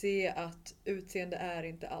försöker se att utseende är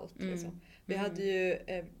inte allt. Liksom. Vi hade ju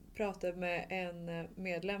pratat med en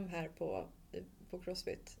medlem här på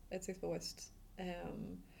CrossFit, 162 West,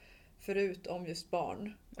 förut om just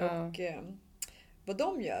barn. Ja. Och vad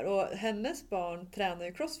de gör. Och hennes barn tränar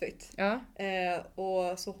ju CrossFit. Ja.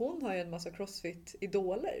 Och så hon har ju en massa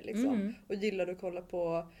CrossFit-idoler liksom. Och gillar att kolla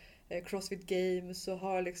på CrossFit Games och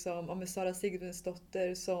har liksom med Sara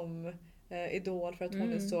Sigmundsdotter som idol för att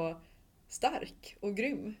hon är så stark och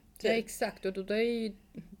grym. Ja exakt, och då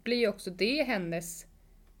blir ju också det hennes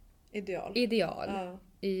Ideal. ideal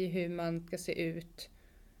i hur man ska se ut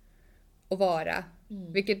och vara.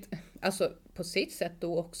 Vilket alltså på sitt sätt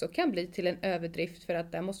då också kan bli till en överdrift, för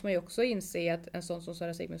att där måste man ju också inse att en sån som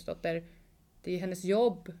Sara Sigmundsdotter, det är hennes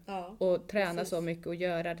jobb att träna precis. så mycket och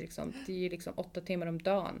göra liksom, det är ju liksom 8 timmar om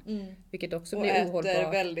dagen. Vilket också Och blir äter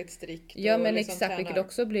ohållbart. väldigt strikt. Ja och men liksom exakt, tränar. vilket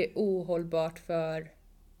också blir ohållbart för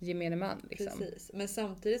gemene man. Liksom. Precis. Men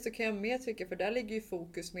samtidigt så kan jag mer tycka, för där ligger ju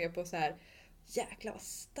fokus mer på så här, jäklar vad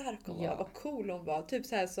stark hon var, vad cool hon var. Typ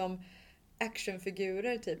så här som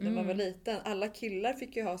actionfigurer typ när man var liten. Alla killar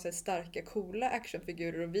fick ju ha så här starka, coola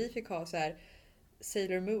actionfigurer och vi fick ha så här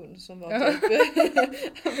Sailor Moon som var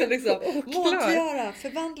typ liksom, Måntiara,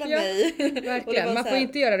 förvandla mig. Verkligen, man får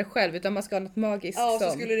inte göra det själv utan man ska ha något magiskt Ja,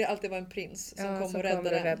 som... så skulle det alltid vara en prins som kom och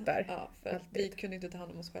räddade en. räddar. Ja, för att vi kunde inte ta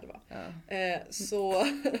hand om oss själva. Ja. Så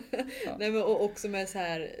nej, men, och också med så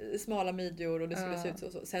här smala midjor och det skulle se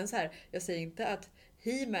ut så. Sen så här, jag säger inte att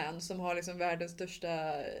He-Man som har liksom världens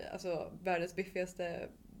största, alltså världens biffigaste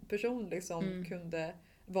person liksom kunde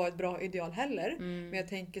vara ett bra ideal heller. Men jag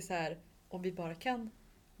tänker så här, om vi bara kan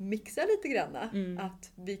mixa lite granna,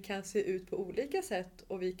 att vi kan se ut på olika sätt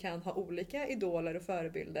och vi kan ha olika idoler och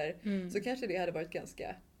förebilder, så kanske det hade varit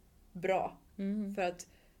ganska bra. För att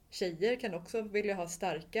tjejer kan också vilja ha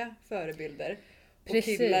starka förebilder.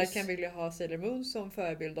 Precis. Och killar kan vilja ha Sailor Moon som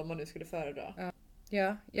förebild om man nu skulle föredra.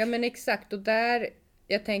 Ja men exakt, och där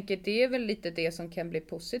jag tänker det är väl lite det som kan bli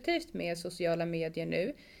positivt med sociala medier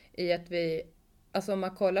nu, i att vi, alltså om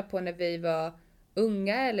man kollar på när vi var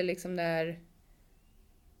unga eller liksom när,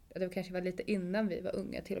 det kanske var lite innan vi var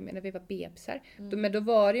unga till och med, när vi var bebisar. Men då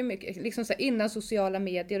var det ju mycket, liksom så här, innan sociala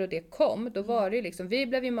medier och det kom, då var det ju liksom, vi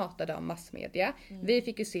blev ju matade av massmedia. Vi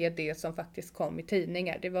fick ju se det som faktiskt kom i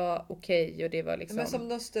tidningar. Det var okej och det var liksom... Men som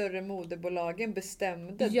de större modebolagen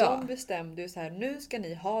bestämde, de bestämde ju så här, nu ska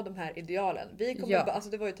ni ha de här idealen. Vi kommer alltså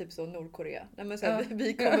det var ju typ så Nordkorea. Nej, men så här,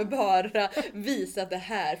 vi kommer bara visa det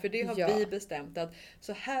här, för det har vi bestämt att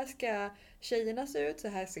så här ska tjejerna se ut, så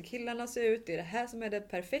här ska killarna se ut, det är det här som är det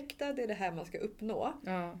perfekta, det är det här man ska uppnå.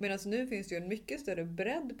 Medan nu finns det ju en mycket större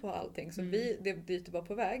bredd på allting, så dit var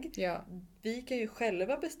på väg. Vi kan ju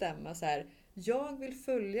själva bestämma så här, jag vill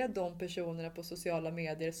följa de personerna på sociala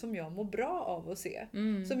medier som jag mår bra av att se.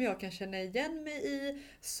 Som jag kan känna igen mig i,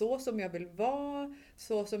 så som jag vill vara,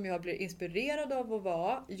 så som jag blir inspirerad av att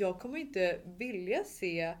vara. Jag kommer inte vilja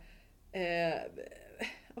se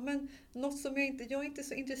men något som jag är inte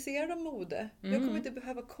så intresserad av mode. Jag kommer inte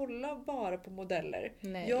behöva kolla bara på modeller.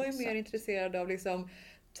 Nej, jag är mer intresserad av liksom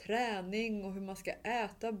träning och hur man ska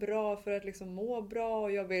äta bra för att liksom må bra,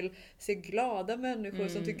 och jag vill se glada människor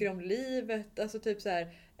som tycker om livet, alltså typ så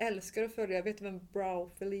här, älskar att följa, jag vet vem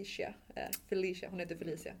Brow Felicia är. Felicia, hon heter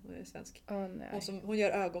Felicia, hon är svensk. Hon gör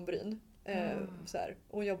ögonbryn så här,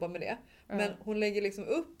 hon jobbar med det. Men hon lägger liksom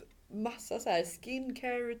upp massa så här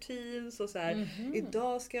skincare routines och så här.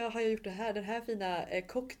 Idag har jag gjort det här, den här fina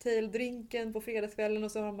cocktaildrinken på fredagskvällen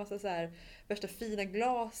och så har de massa så här värsta fina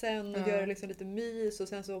glasen och gör liksom lite mys och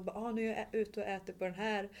sen så bara, nu är jag ute och äter på den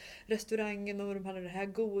här restaurangen och de hade det här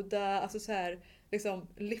goda, alltså så här liksom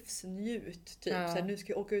livsnjut typ. Så här, nu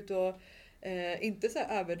ska jag åka ut och inte så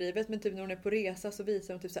här överdrivet, men typ när hon är på resa så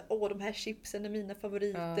visar de typ så här, de här chipsen är mina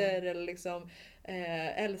favoriter eller liksom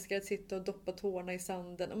älskar att sitta och doppa tårna i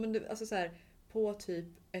sanden. Men alltså så här, på typ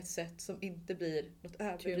ett sätt som inte blir något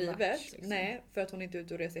överdrivet. Much, liksom. Nej, för att hon inte är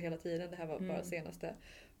ute och reser hela tiden. Det här var bara senaste.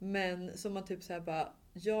 Men som man typ så här bara,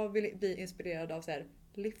 jag vill bli inspirerad av så här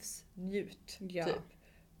livsnjut typ.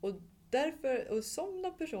 Och därför, och sådana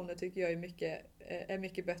personer tycker jag är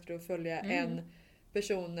mycket bättre att följa än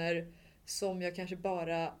personer som jag kanske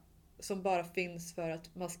bara finns för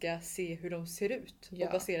att man ska se hur de ser ut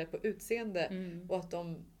och baserat på utseende och att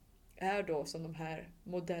de är då som de här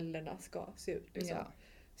modellerna ska se ut liksom.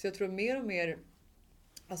 Så jag tror mer och mer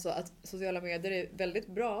alltså att sociala medier är väldigt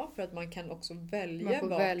bra för att man kan också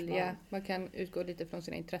välja man kan utgå lite från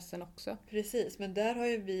sina intressen också. Precis, men där har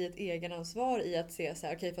ju vi ett egen ansvar i att se så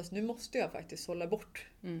här, okej, fast nu måste jag faktiskt hålla bort.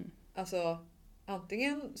 Alltså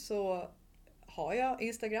antingen så har jag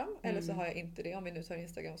Instagram eller så har jag inte det, om vi nu tar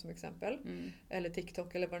Instagram som exempel. Eller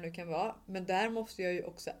TikTok eller vad det nu kan vara. Men där måste jag ju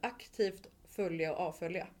också aktivt följa och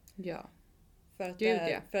avfölja. Ja. För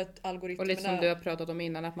att algoritmerna... Och lite som du har pratat om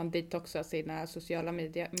innan, att man detoxar sina sociala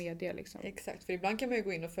medier liksom. Exakt, för ibland kan man ju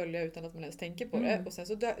gå in och följa utan att man ens tänker på det. Och sen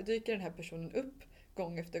så dyker den här personen upp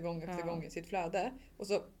gång efter gång i sitt flöde. Och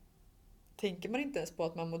så tänker man inte ens på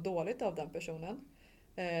att man mår dåligt av den personen.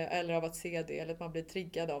 Eller av att se det, eller att man blir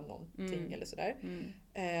triggad av någonting eller sådär.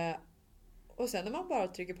 Och sen när man bara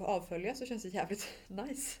trycker på avfölja så känns det jävligt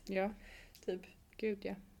nice. Ja, typ. Gud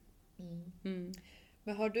ja.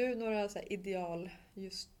 Men har du några så här ideal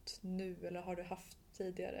just nu, eller har du haft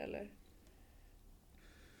tidigare eller?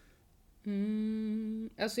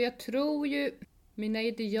 Alltså jag tror ju mina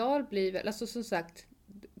ideal blir väl, alltså som sagt,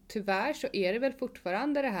 tyvärr så är det väl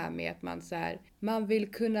fortfarande det här med att man så här, man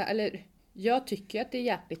vill kunna, eller jag tycker att det är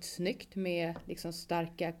jävligt snyggt med liksom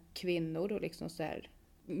starka kvinnor och liksom så här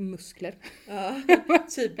muskler. Ja,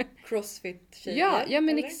 typ crossfit-tjejer. Ja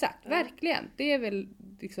men eller? Exakt, verkligen. Det är väl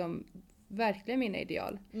liksom verkligen mina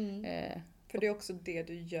ideal. För det är också det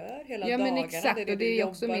du gör hela dagarna. Ja men exakt, det och det är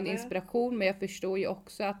också min inspiration. Men jag förstår ju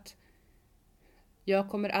också att jag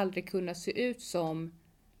kommer aldrig kunna se ut som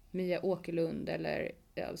Mia Åkerlund eller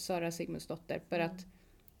Sara Sigmundsdotter. För att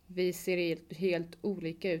vi ser helt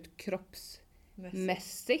olika ut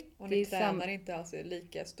kroppsmässigt. Och ni tränar inte alls i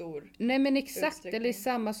lika stor Nej men exakt, eller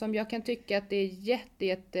samma som jag kan tycka att det är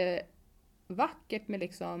jätte vackert med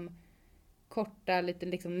liksom korta, lite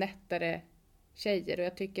liksom nättare tjejer. Och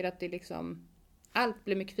jag tycker att det liksom allt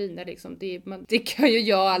blir med kvinnor liksom. Det kan ju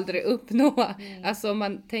jag aldrig uppnå. Alltså om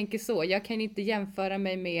man tänker så. Jag kan inte jämföra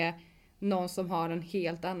mig med någon som har en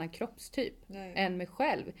helt annan kroppstyp än mig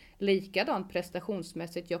själv. Likadant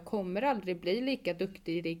prestationsmässigt. Jag kommer aldrig bli lika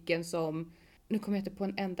duktig i ryggen som, nu kommer jag inte på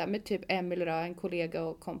en enda, med typ Emil Rö, en kollega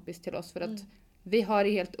och kompis till oss. För att vi har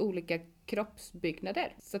helt olika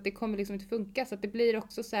kroppsbyggnader. Så att det kommer liksom inte funka. Så att det blir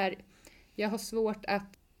också så här, jag har svårt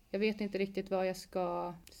att, jag vet inte riktigt vad jag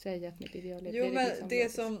ska säga att mitt ideal är. Jo, men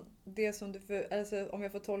det som du, alltså, om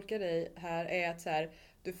jag får tolka dig här, är att så här,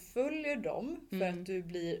 du följer dem för att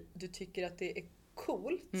du tycker att det är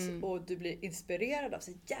coolt och du blir inspirerad av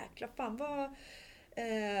så jäkla fan vad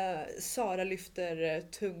Sara lyfter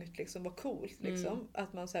tungt liksom, vad coolt liksom.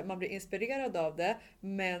 Att man, så här, man blir inspirerad av det,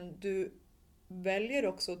 men du väljer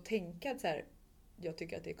också att tänka att så här, jag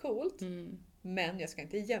tycker att det är coolt, men jag ska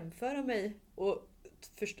inte jämföra mig och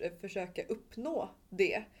försöka uppnå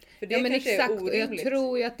det. För det men kanske exakt, är orimligt. och jag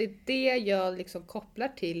tror ju att det är det jag liksom kopplar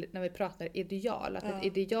till när vi pratar ideal. Att ett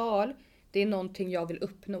ideal, det är någonting jag vill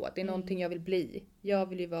uppnå. Det är någonting jag vill bli. Jag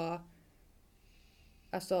vill ju vara,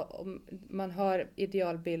 alltså om man har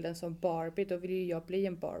idealbilden som Barbie, då vill ju jag bli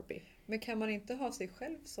en Barbie. Men kan man inte ha sig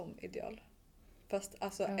själv som ideal? Fast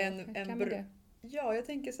alltså ja, jag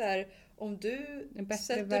tänker så här, om du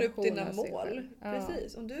sätter upp dina mål.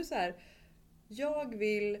 Precis, om du så här, jag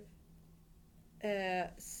vill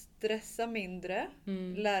stressa mindre,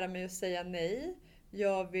 lära mig att säga nej.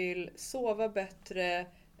 Jag vill sova bättre,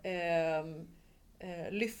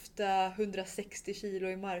 lyfta 160 kilo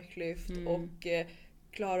i marklyft och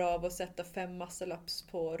klara av att sätta 5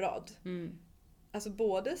 muscle-ups på rad. Alltså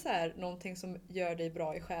både så här, någonting som gör dig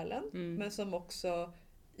bra i själen, men som också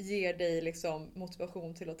ger dig liksom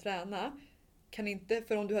motivation till att träna. Kan inte,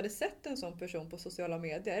 för om du hade sett en sån person på sociala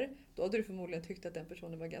medier, då hade du förmodligen tyckt att den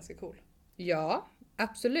personen var ganska cool. Ja,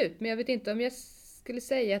 absolut. Men jag vet inte om jag skulle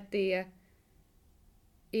säga att det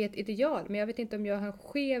är ett ideal. Men jag vet inte om jag har en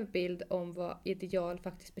skev bild om vad ideal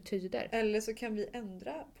faktiskt betyder. Eller så kan vi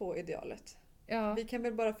ändra på idealet. Ja. Vi kan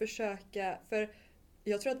väl bara försöka, för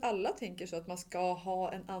jag tror att alla tänker så att man ska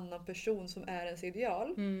ha en annan person som är ens ideal.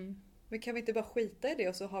 Mm. Men kan vi inte bara skita i det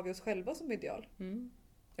och så har vi oss själva som ideal? Mm.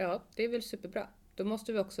 Ja, det är väl superbra. Då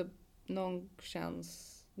måste vi också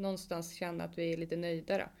någonstans känna att vi är lite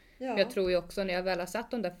nöjda då. Ja. Jag tror ju också när jag väl har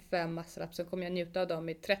satt de där 5 muscle-ups så kommer jag njuta av dem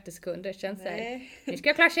i 30 sekunder. Känns det här, nu ska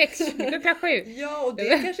jag klara 6, nu ska jag klara 7. Ja, och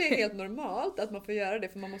det kanske är helt normalt att man får göra det,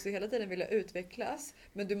 för man måste ju hela tiden vilja utvecklas.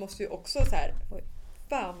 Men du måste ju också så här,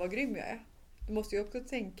 fan vad grym jag är. Du måste ju också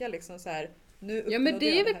tänka liksom så här, nu Ja, men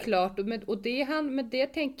det är väl här. klart. Men det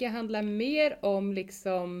tänker jag handlar mer om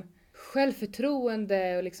liksom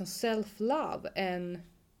självförtroende och liksom self-love än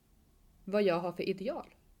vad jag har för ideal.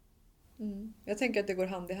 Mm. Jag tänker att det går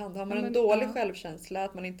hand i hand. Har man Ja, en men, dålig ja. självkänsla,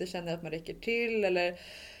 att man inte känner att man räcker till, eller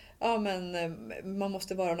ja, men man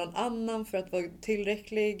måste vara någon annan för att vara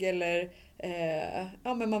tillräcklig, eller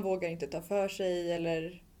ja, men man vågar inte ta för sig,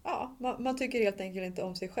 eller ja, man tycker helt enkelt inte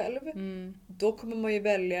om sig själv. Då kommer man ju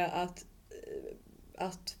välja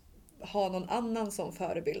att ha någon annan som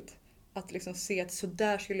förebild. Att liksom se att så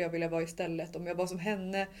där skulle jag vilja vara istället. Om jag var som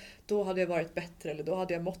henne, då hade jag varit bättre, eller då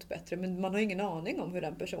hade jag mått bättre. Men man har ingen aning om hur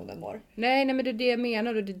den personen mår. Nej, men det är det jag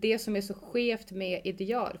menar, och det är det som är så skevt med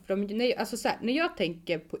ideal. För när jag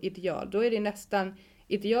tänker på ideal, då är det nästan,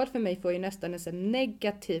 ideal för mig får ju nästan en sån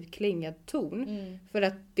negativ klingad ton. För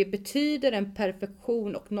att det betyder en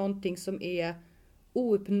perfektion och någonting som är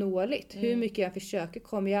ouppnåeligt. Hur mycket jag försöker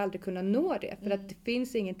kommer jag aldrig kunna nå det. För att det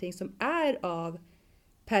finns ingenting som är av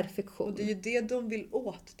perfektion. Och det är ju det de vill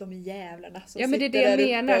åt, de jävlarna som ja, men det är det sitter jag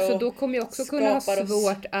där menar. uppe Så och då kommer jag också kunna ha skapar oss.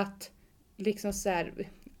 svårt att liksom så här,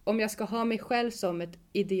 om jag ska ha mig själv som ett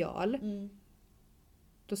ideal,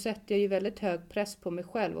 då sätter jag ju väldigt hög press på mig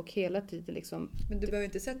själv och hela tiden liksom. Men du behöver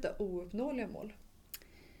inte sätta ouppnåeliga mål.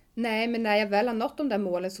 Nej, men när jag väl har nått de där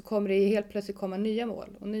målen så kommer det helt plötsligt komma nya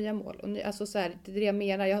mål och nya mål. Och alltså så här, det är det jag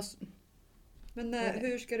menar. Men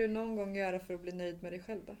hur ska du någon gång göra för att bli nöjd med dig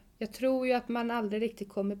själv då? Jag tror ju att man aldrig riktigt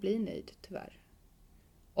kommer bli nöjd, tyvärr.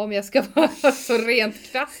 Om jag ska vara så rent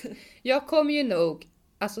krass. Jag kommer ju nog,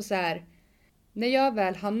 alltså så här, när jag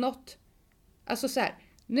väl har nått, alltså så här,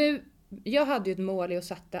 nu, jag hade ju ett mål i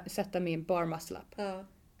att sätta min bar muscle up. Ja,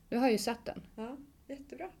 Nu har jag ju satt den. ja,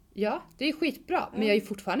 jättebra. Ja, det är skitbra, men jag är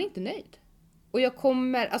fortfarande inte nöjd. Och jag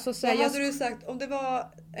kommer, alltså så här, Vad hade du sagt om det var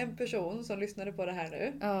en person som lyssnade på det här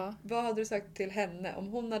nu? Ja, Vad hade du sagt till henne om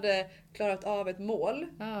hon hade klarat av ett mål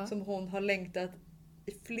Ja. som hon har längtat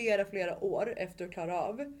i flera år efter att klara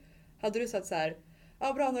av? Hade du sagt så här: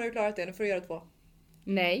 ja, bra, nu har du klarat det, nu får du göra 2.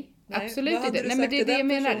 nej, Nej, absolut vad hade inte. du Nej, men sagt det är till det jag den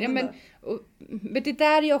menar. Ja, personen men det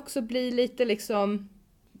där ju också blir lite liksom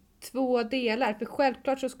 2 delar. För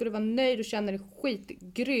självklart så skulle du vara nöjd och känna dig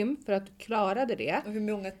skitgrym för att du klarade det. Och hur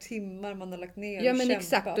många timmar man har lagt ner Ja, och men kämpat.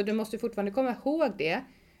 exakt. Och du måste fortfarande komma ihåg det.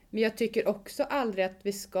 Men jag tycker också aldrig att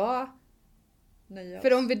vi ska. Nöja oss.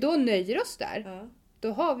 För om vi då nöjer oss där, Ja.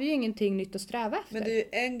 då har vi ju ingenting nytt att sträva efter. Men det är ju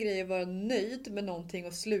en grej att vara nöjd med någonting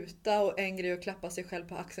och sluta, och en grej att klappa sig själv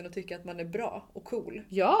på axeln och tycka att man är bra och cool.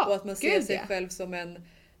 Ja, Och att man ser gud, sig ja. själv som en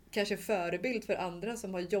kanske förebild för andra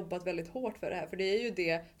som har jobbat väldigt hårt för det här. För det är ju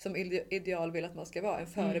det som ideal vill att man ska vara, en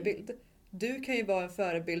förebild. Du kan ju vara en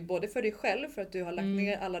förebild både för dig själv, för att du har lagt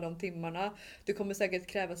ner alla de timmarna. Du kommer säkert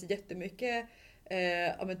krävas jättemycket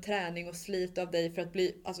av en träning och slit av dig för att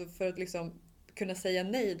bli, alltså för att liksom kunna säga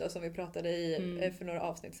nej då, som vi pratade i för några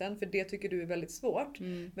avsnitt sedan. För det tycker du är väldigt svårt.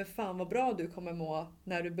 Men fan vad bra du kommer må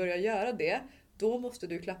när du börjar göra det. Då måste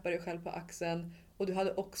du klappa dig själv på axeln. Och du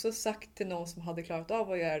hade också sagt till någon som hade klarat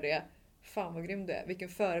av att göra det: fan vad grym du är. Vilken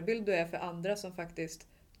förebild du är för andra som faktiskt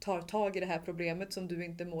tar tag i det här problemet som du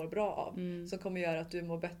inte mår bra av. Som kommer göra att du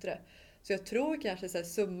mår bättre. Så jag tror kanske så här,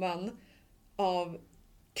 summan av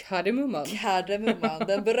Kardemumman.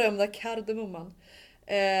 den berömda kardemumman,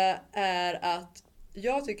 är att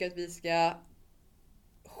jag tycker att vi ska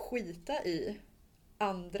skita i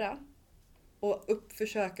andra och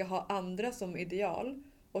försöka ha andra som ideal,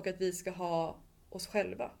 och att vi ska ha oss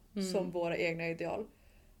själva som våra egna ideal.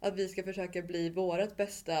 Att vi ska försöka bli vårt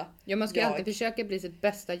bästa Ja, man ska jag. alltid försöka bli sitt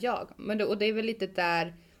bästa jag. Men och det är väl lite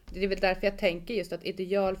där, det är väl därför jag tänker just att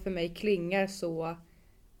ideal för mig klingar så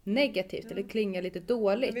negativt, eller klingar lite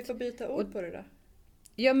dåligt. Men vi får byta ord på det då.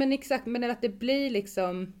 Ja, men exakt, men att det blir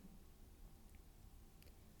liksom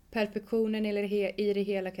perfektionen i det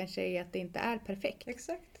hela kanske är att det inte är perfekt.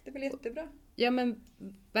 Exakt, det blir jättebra. Ja, men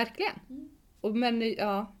verkligen. Och men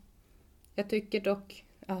ja, jag tycker dock,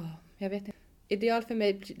 jag vet inte. Ideal för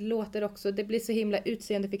mig låter också, det blir så himla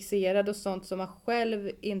utseendefixerad och sånt som man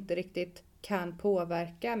själv inte riktigt kan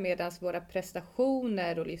påverka, medan våra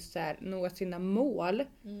prestationer och liksom så här, nå sina mål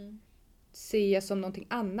ser jag som någonting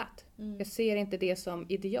annat. Jag ser inte det som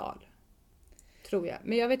ideal. Tror jag.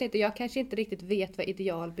 Men jag vet inte, jag kanske inte riktigt vet vad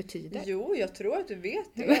ideal betyder. Jo, jag tror att du vet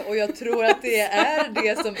det. Och jag tror att det är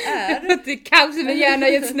det som är. Det är kaos i min hjärna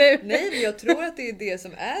just nu. Nej, men jag tror att det är det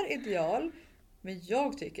som är ideal. Men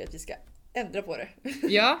jag tycker att vi ska ändra på det.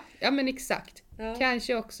 Ja men exakt. Ja.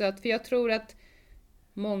 Kanske också att, för jag tror att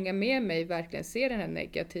många med mig verkligen ser den här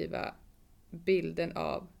negativa bilden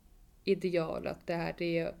av ideal. Att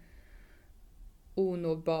det är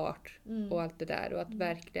onåbart och allt det där. Och att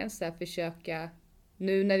verkligen så här försöka,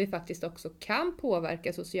 nu när vi faktiskt också kan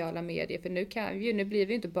påverka sociala medier. För nu blir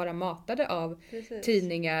vi inte bara matade av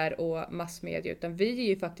tidningar och massmedier. Utan vi är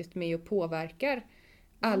ju faktiskt med och påverkar.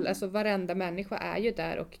 Alltså varenda människa är ju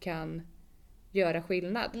där och kan göra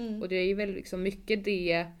skillnad. Och det är ju väl liksom mycket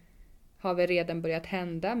det har vi redan börjat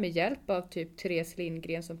hända med hjälp av typ Therese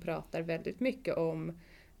Lindgren som pratar väldigt mycket om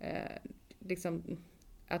liksom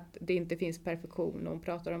att det inte finns perfektion. Och hon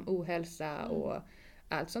pratar om ohälsa och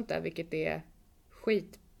allt sånt där, vilket är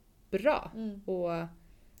skitbra. Och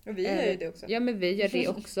vi gör ju det också. Ja, men vi gör det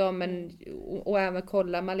också. Och även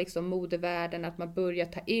kollar man liksom modevärlden, att man börjar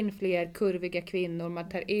ta in fler kurviga kvinnor. Man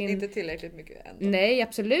tar in... Inte tillräckligt mycket ändå. Nej,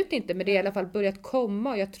 absolut inte. Men det är i alla fall börjat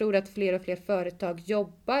komma. Och jag tror att fler och fler företag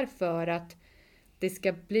jobbar för att det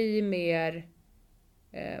ska bli mer...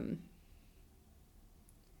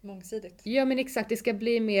 mångsidigt. Ja, men exakt. Det ska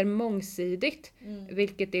bli mer mångsidigt.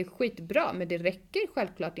 Vilket är skitbra. Men det räcker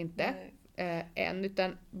självklart inte. Än,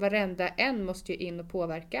 utan varenda en måste ju in och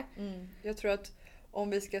påverka. Jag tror att om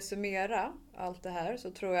vi ska summera allt det här,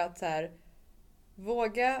 så tror jag att så här,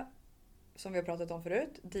 våga, som vi har pratat om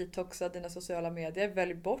förut, detoxa dina sociala medier,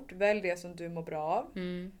 välj det som du mår bra av.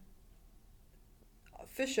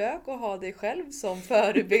 Försök att ha dig själv som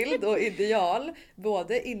förebild och ideal,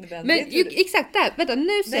 både invändigt... Men exakt där, vänta,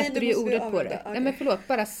 nu sätter du ju ordet på det. Okay. Nej, men förlåt,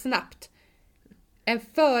 bara snabbt. En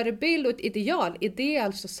förebild och ett ideal, är det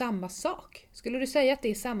alltså samma sak? Skulle du säga att det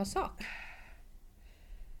är samma sak?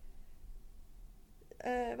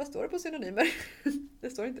 Vad står det på synonymer? Det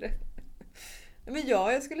står inte det. Men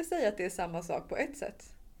jag skulle säga att det är samma sak på ett sätt.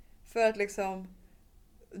 För att liksom,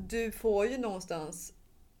 du får ju någonstans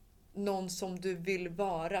någon som du vill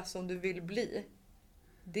vara, som du vill bli.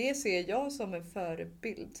 Det ser jag som en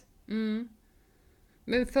förebild.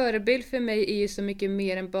 Men förebild för mig är ju så mycket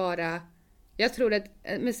mer än bara... Jag tror att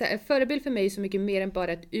en förebild för mig är så mycket mer än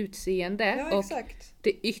bara ett utseende och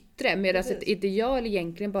det yttre. Medan ett ideal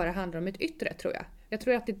egentligen bara handlar om ett yttre, tror jag. Jag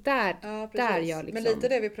tror att det är där jag liksom... Men lite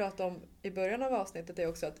det vi pratade om i början av avsnittet är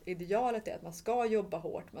också att idealet är att man ska jobba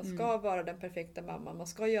hårt. Man ska vara den perfekta mamman. Man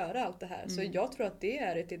ska göra allt det här. Så jag tror att det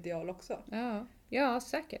är ett ideal också. Ja,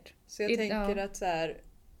 säkert. Så jag tänker att så här...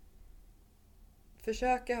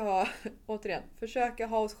 Försöka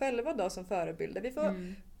ha oss själva då som förebilder. Vi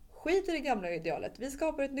får... Skit i det gamla idealet. Vi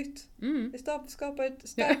skapar ett nytt. Vi skapar ett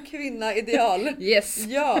stark kvinna-ideal. Yes.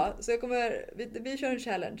 Ja, så vi kör en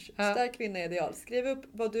challenge. Stark kvinna-ideal. Skriv upp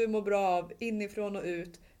vad du mår bra av inifrån och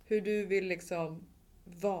ut. Hur du vill liksom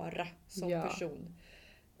vara som person.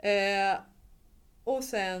 Och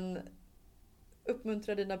sen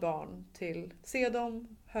uppmuntra dina barn till se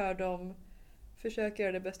dem, hör dem. Försök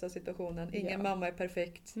göra det bästa av situationen. Ingen mamma är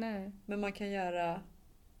perfekt. Nej. Men man kan göra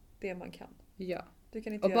det man kan. Ja.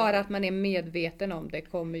 Och bara att man är medveten om det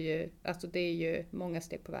kommer ju, alltså det är ju många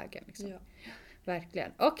steg på vägen. Liksom. Ja.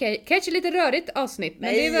 Verkligen. Okej, kanske lite rörigt avsnitt,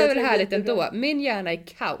 men det var väl härligt ändå. Min hjärna är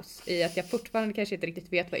kaos i att jag fortfarande kanske inte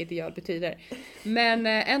riktigt vet vad ideal betyder. Men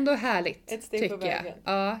ändå härligt, ett steg på vägen.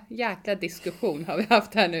 Ja, jäkla diskussion har vi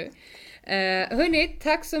haft här nu. Hörni,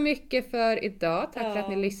 tack så mycket för idag. Tack för att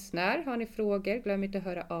ni lyssnar. Har ni frågor, glöm inte att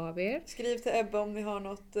höra av er. Skriv till Ebba om ni har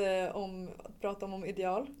något att prata om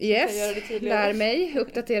ideal. Yes, lär mig,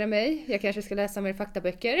 uppdatera mig. Jag kanske ska läsa mer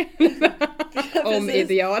faktaböcker om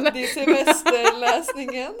ideal. Det är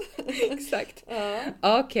semesterläsningen. Exakt.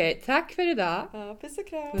 Okej, tack för idag. Puss och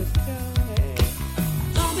kram. Puss och kram.